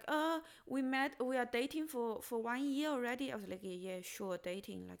 He's like, we are dating for 1 year already. I was like, yeah, sure,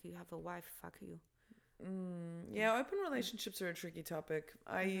 dating. Like, you have a wife, fuck you. Yeah, open relationships are a tricky topic.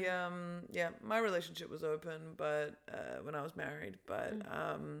 My relationship was open, but when I was married, but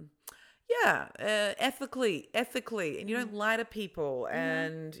ethically, and you don't lie to people,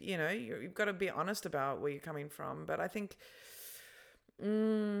 and you've got to be honest about where you're coming from. But I think,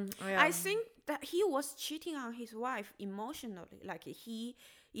 I think that he was cheating on his wife emotionally. Like,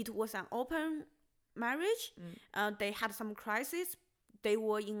 it was an open marriage. They had some crisis. They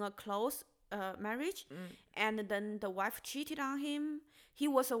were in a close marriage, and then the wife cheated on him. He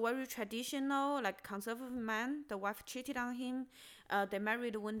was a very traditional, like, conservative man. The wife cheated on him. They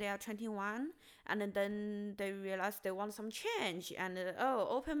married when they are 21, and then they realized they want some change, and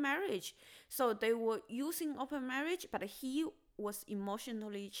open marriage. So they were using open marriage, but he was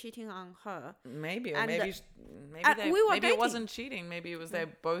emotionally cheating on her. Maybe dating. It wasn't cheating. Maybe it was they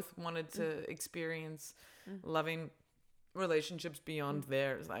both wanted to experience loving relationships beyond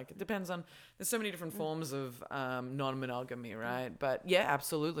theirs. Like, it depends on, there's so many different forms of non-monogamy, right? But yeah,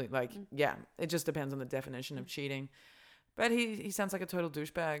 absolutely. Like, it just depends on the definition of cheating. But he sounds like a total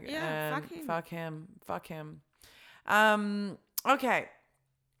douchebag. Yeah, and fuck him. Okay.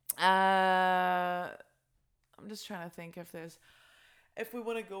 I'm just trying to think if we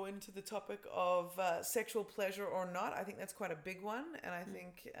want to go into the topic of sexual pleasure or not. I think that's quite a big one, and I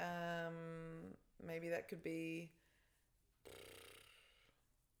think maybe that could be,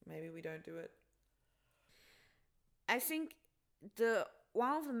 maybe we don't do it. I think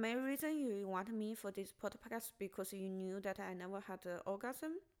one of the main reasons you wanted me for this podcast because you knew that I never had an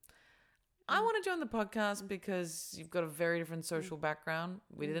orgasm. I want to join the podcast because you've got a very different social background.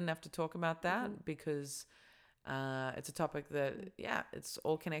 We didn't have to talk about that because it's a topic that, it's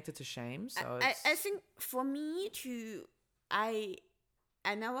all connected to shame. So I think for me I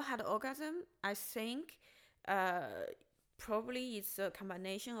never had an orgasm. I think probably it's a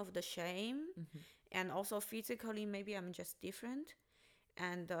combination of the shame and also physically maybe I'm just different.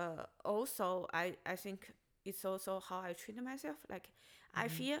 And also I think it's also how I treat myself. Like, I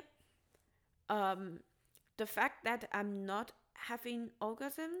feel the fact that I'm not having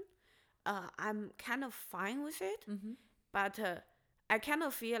orgasm, I'm kind of fine with it. But I kind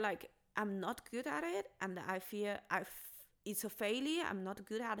of feel like I'm not good at it, and I feel it's a failure. I'm not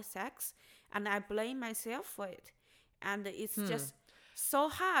good at sex, and I blame myself for it. And it's just so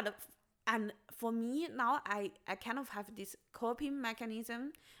hard. And for me now, I kind of have this coping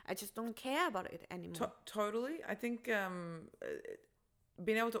mechanism. I just don't care about it anymore. Totally. I think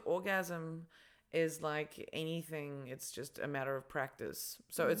being able to orgasm is like anything. It's just a matter of practice.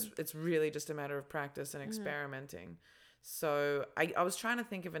 So it's really just a matter of practice and experimenting. So I was trying to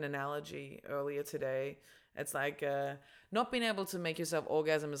think of an analogy earlier today. It's like not being able to make yourself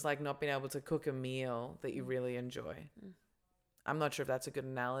orgasm is like not being able to cook a meal that you really enjoy. I'm not sure if that's a good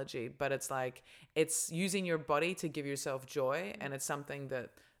analogy, but it's like it's using your body to give yourself joy, and it's something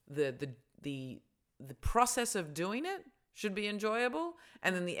that the process of doing it should be enjoyable,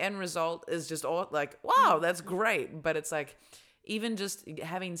 and then the end result is just all like, wow, that's great. But it's like even just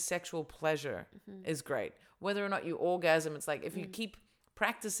having sexual pleasure is great. Whether or not you orgasm, it's like if you keep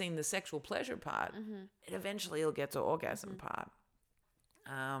practicing the sexual pleasure part, it eventually you'll get to orgasm part.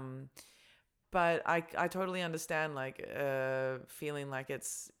 But I totally understand, like, feeling like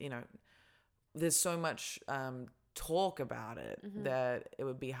it's, there's so much talk about it that it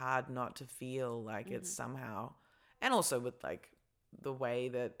would be hard not to feel like it's somehow, and also with, like, the way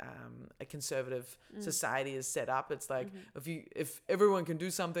that a conservative society is set up. It's like if everyone can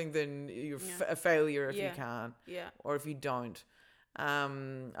do something, then you're a failure if you can't, or if you don't.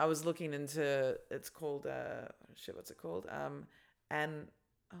 I was looking into, it's called what's it called?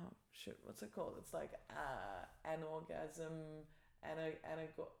 What's it called? It's like an orgasm,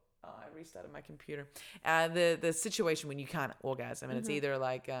 I restarted my computer. The situation when you can't orgasm, and it's either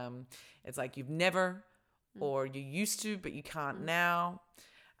like it's like you've never, or you used to but you can't now,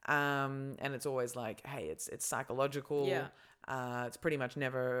 and it's always like, hey, it's psychological. It's pretty much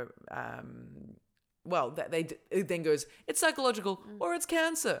never. It then goes, it's psychological or it's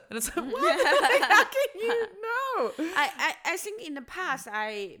cancer, and it's like, what? How can you know? I think in the past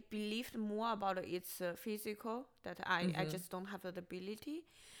I believed more about it's physical, that I just don't have the ability,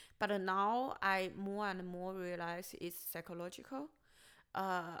 but now I more and more realize it's psychological.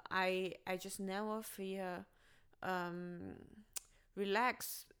 I just never feel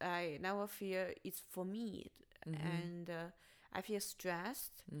relaxed. I never feel it's for me, and I feel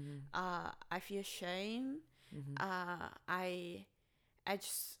stressed. I feel shame. I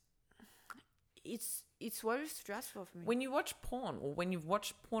just it's very stressful for me. When you watch porn, or when you've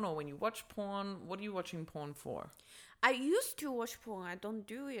watched porn, or when you watch porn, what are you watching porn for? I used to watch porn. I don't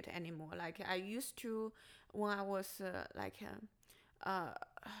do it anymore. Like I used to when I was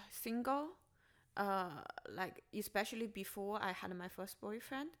single. Like especially before I had my first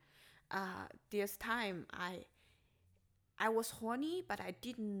boyfriend. There's time I was horny, but I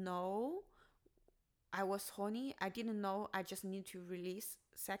didn't know I was horny. I didn't know I just need to release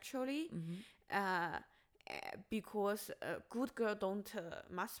sexually. Because a good girl don't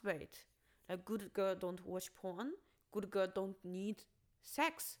masturbate. A good girl don't watch porn. Good girl don't need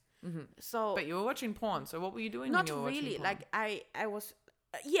sex. So, but you were watching porn. So what were you doing? Not when you were really. Watching porn? Like I was,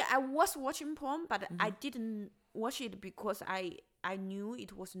 I was watching porn, but I didn't watch it because I knew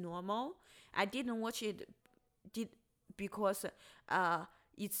it was normal. I didn't watch it because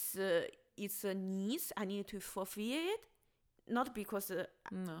it's a needs. I need to fulfill it, not because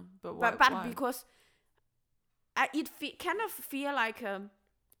no, but why? But because kind of feel like an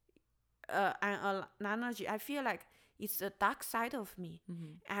analogy. I feel like it's the dark side of me,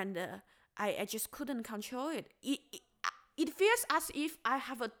 and I just couldn't control it. It feels as if I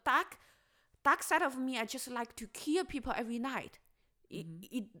have a dark side of me. I just like to kill people every night.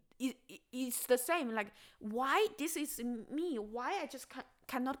 It's the same. Like, why this is me? Why I just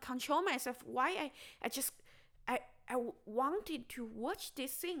cannot control myself? Why I wanted to watch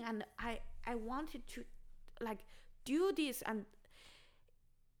this thing, and I wanted to like do this, and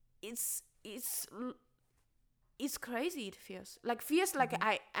it's crazy. It feels like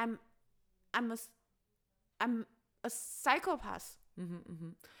I'm a psychopath.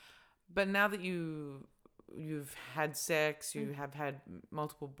 But now that you've had sex, you have had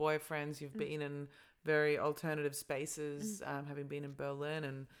multiple boyfriends, you've been in very alternative spaces, having been in Berlin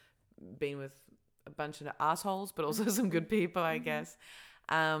and been with a bunch of assholes, but also some good people, I guess.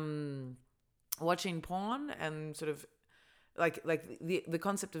 Watching porn and sort of like the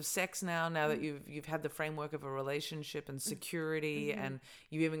concept of sex now that you've had the framework of a relationship and security, and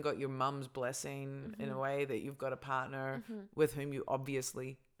you even got your mum's blessing in a way that you've got a partner with whom you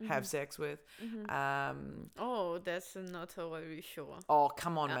obviously have sex with. That's not very sure. Oh,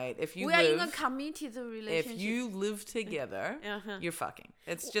 come on, mate. If you we are in a committed relationship. If you live together, you're fucking.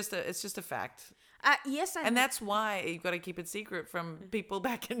 It's just a fact. Yes, and that's why you've got to keep it secret from people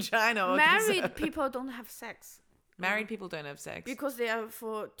back in China. Married people don't have sex. Married people don't have sex because they are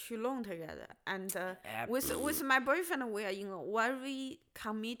for too long together. And with my boyfriend, we are in a very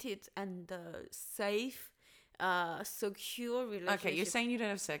committed and safe, secure relationship. Okay, you're saying you don't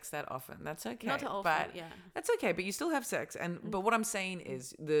have sex that often. That's okay. Not often, but that's okay. But you still have sex. And but what I'm saying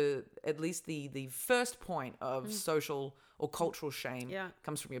is at least the first point of social or cultural shame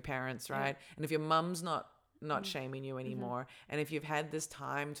comes from your parents, right? And if your mum's not shaming you anymore, and if you've had this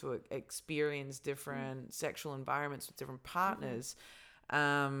time to experience different sexual environments with different partners,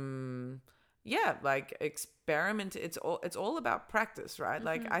 like experiment. It's all about practice, right?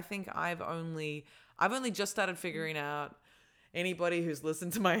 Like I think I've only just started figuring out. Anybody who's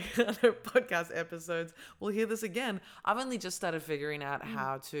listened to my other podcast episodes will hear this again. I've only just started figuring out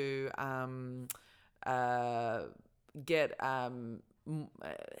how to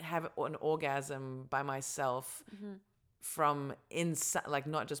have an orgasm by myself from inside, like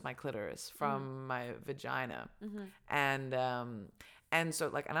not just my clitoris, from my vagina. And so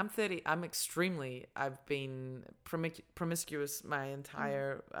like, and I'm 30, I've been promiscuous my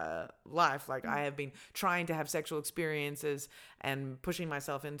entire life. Like I have been trying to have sexual experiences and pushing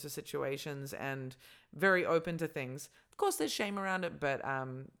myself into situations and very open to things. Of course, there's shame around it, but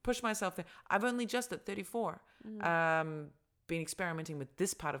push myself there. I've only just at 34 been experimenting with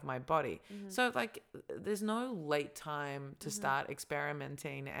this part of my body. So like, there's no late time to start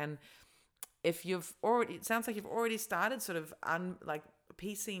experimenting. And if you've already, it sounds like you've already started sort of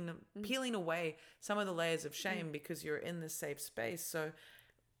peeling away some of the layers of shame because you're in this safe space. So,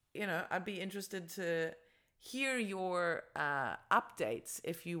 you know, I'd be interested to hear your updates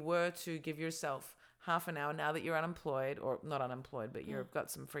if you were to give yourself half an hour now that you're unemployed, or not unemployed, but you've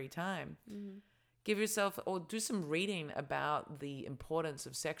got some free time. Give yourself, or do some reading about the importance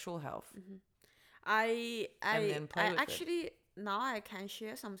of sexual health. I And then play with it. actually, now I can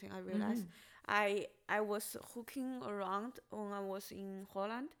share something. I realized I was hooking around when I was in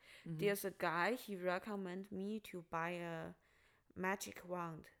Holland. There's a guy, he recommended me to buy a magic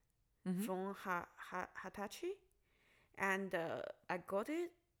wand from Hitachi, and I got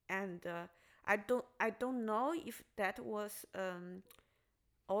it, and I don't know if that was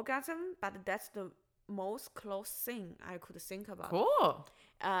orgasm, but that's the most close thing I could think about. Cool.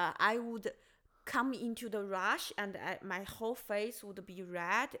 I would come into the rush, and my whole face would be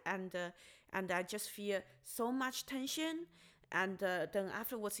red, and I just feel so much tension, and then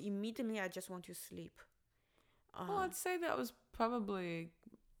afterwards immediately I just want to sleep. Well, I'd say that was probably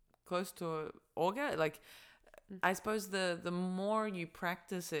close to orgasm. Like, I suppose the more you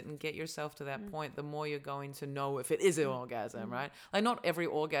practice it and get yourself to that point, the more you're going to know if it is an orgasm, right? Like, not every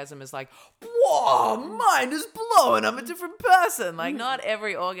orgasm is like, whoa, mind is blown, I'm a different person. Like, not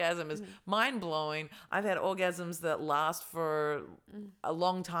every orgasm is mind-blowing. I've had orgasms that last for a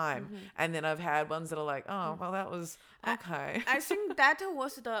long time, and then I've had ones that are like, oh, well, that was okay. I think that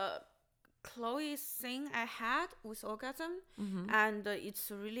was the closest thing I had with orgasm, and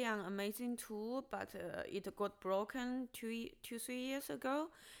it's really an amazing tool, but it got broken 2-3 years ago,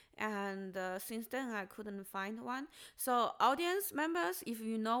 and since then I couldn't find one. So audience members, if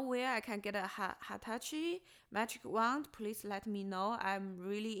you know where I can get a Hitachi magic wand, please let me know. I'm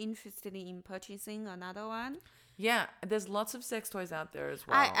really interested in purchasing another one. Yeah, there's lots of sex toys out there as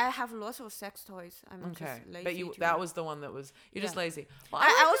well. I have lots of sex toys. I'm just lazy. But that was the one that was, you're just lazy. Well,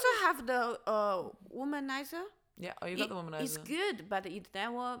 I also have the womanizer. Yeah, oh, you got the womanizer. It's good, but it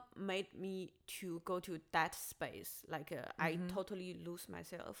never made me to go to that space. Like I totally lose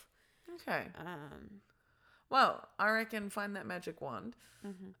myself. Okay. Well, I reckon find that magic wand.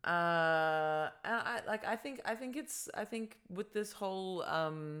 And I think with this whole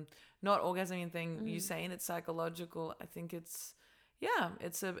not orgasming thing, you saying it's psychological. I think it's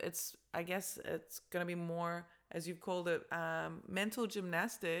I guess it's gonna be more, as you've called it, mental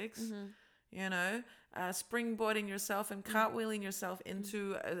gymnastics. You know, springboarding yourself and cartwheeling yourself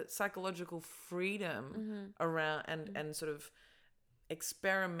into a psychological freedom around and sort of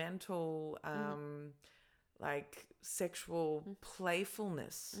experimental like sexual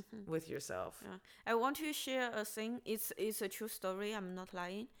playfulness with yourself. I want to share a thing. It's a true story. I'm not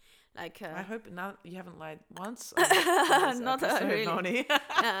lying. Like I hope not. You haven't lied once. Not really. Moni.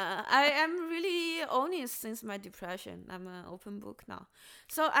 I am really honest since my depression. I'm an open book now.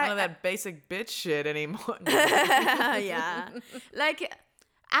 So none of that basic bitch shit anymore. Yeah, like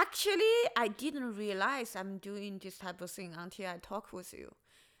actually, I didn't realize I'm doing this type of thing until I talk with you.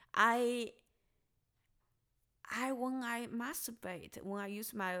 When I masturbate, when I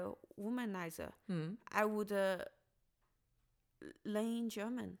use my womanizer, I would learn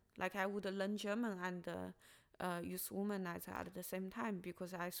German. Like I would learn German and use womanizer at the same time,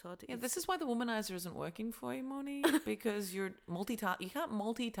 because I thought this is why the womanizer isn't working for you, Moni, because you're you can't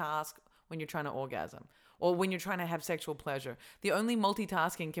multitask when you're trying to orgasm or when you're trying to have sexual pleasure. The only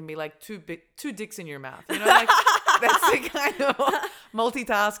multitasking can be like two dicks in your mouth. You know, like that's the kind of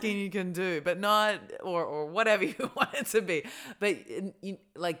multitasking you can do, but not or whatever you want it to be. But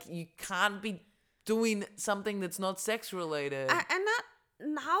you can't be doing something that's not sex related.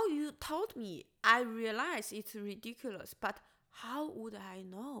 Now you told me, I realize it's ridiculous, but how would I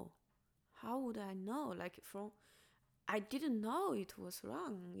know? Like I didn't know it was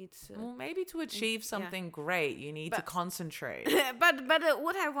wrong. It's well, maybe to achieve something great, you need to concentrate. But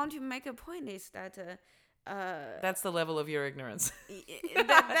what I want to make a point is that that's the level of your ignorance.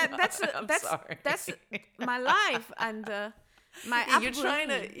 That's my life and my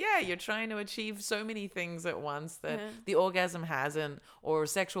upbringing. You're trying to achieve so many things at once that the orgasm hasn't, or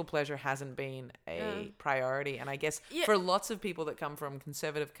sexual pleasure hasn't been a priority. And I guess for lots of people that come from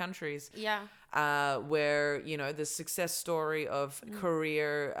conservative countries, where the success story of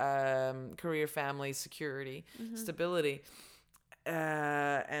career, family, security, stability,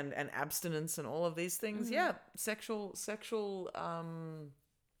 and abstinence and all of these things, sexual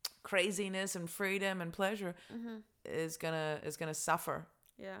craziness and freedom and pleasure is gonna suffer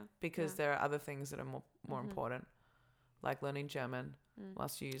Yeah. because there are other things that are more important, like learning German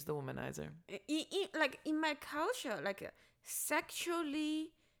whilst you use the womanizer. Like in my culture, like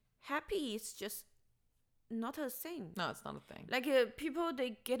sexually happy is just not a thing. No, it's not a thing. Like people,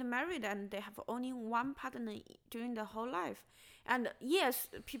 they get married and they have only one partner during the whole life. And yes,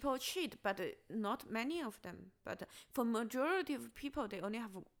 people cheat, but not many of them. But for majority of people, they only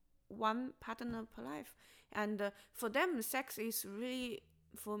have one partner per life. And for them, sex is really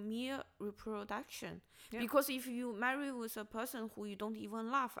for mere reproduction. Yeah. Because if you marry with a person who you don't even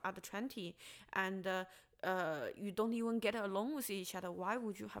love at 20, and you don't even get along with each other, why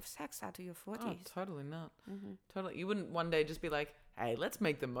would you have sex at your 40s? Oh, totally not. Totally. You wouldn't one day just be like, hey, let's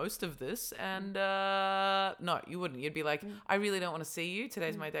make the most of this. And no, you wouldn't. You'd be like, I really don't want to see you.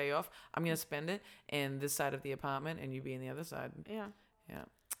 Today's my day off. I'm going to spend it in this side of the apartment and you be in the other side. Yeah. Yeah.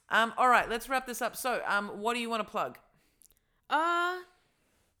 All right, let's wrap this up. So, what do you want to plug?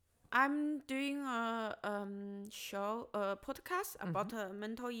 I'm doing a podcast about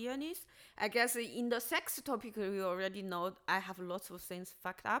mental illness. I guess in the sex topic, you already know I have lots of things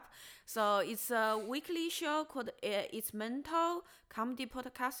fucked up. So it's a weekly show called It's Mental Comedy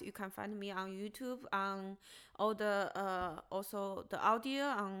Podcast. You can find me on YouTube, on all the also the audio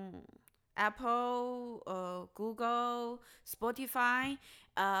on Apple, Google, Spotify.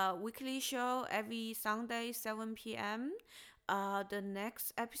 Weekly show every Sunday 7 p.m. The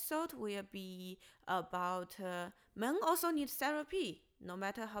next episode will be about men also need therapy, no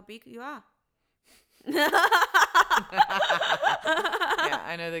matter how big you are. Yeah,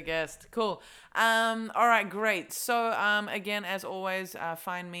 I know the guest. Cool. All right, great. So, again, as always,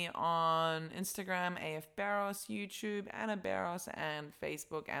 find me on Instagram, AF Barros, YouTube, Anna Barros, and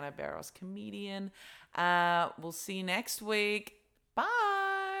Facebook, Anna Barros Comedian. We'll see you next week. Bye.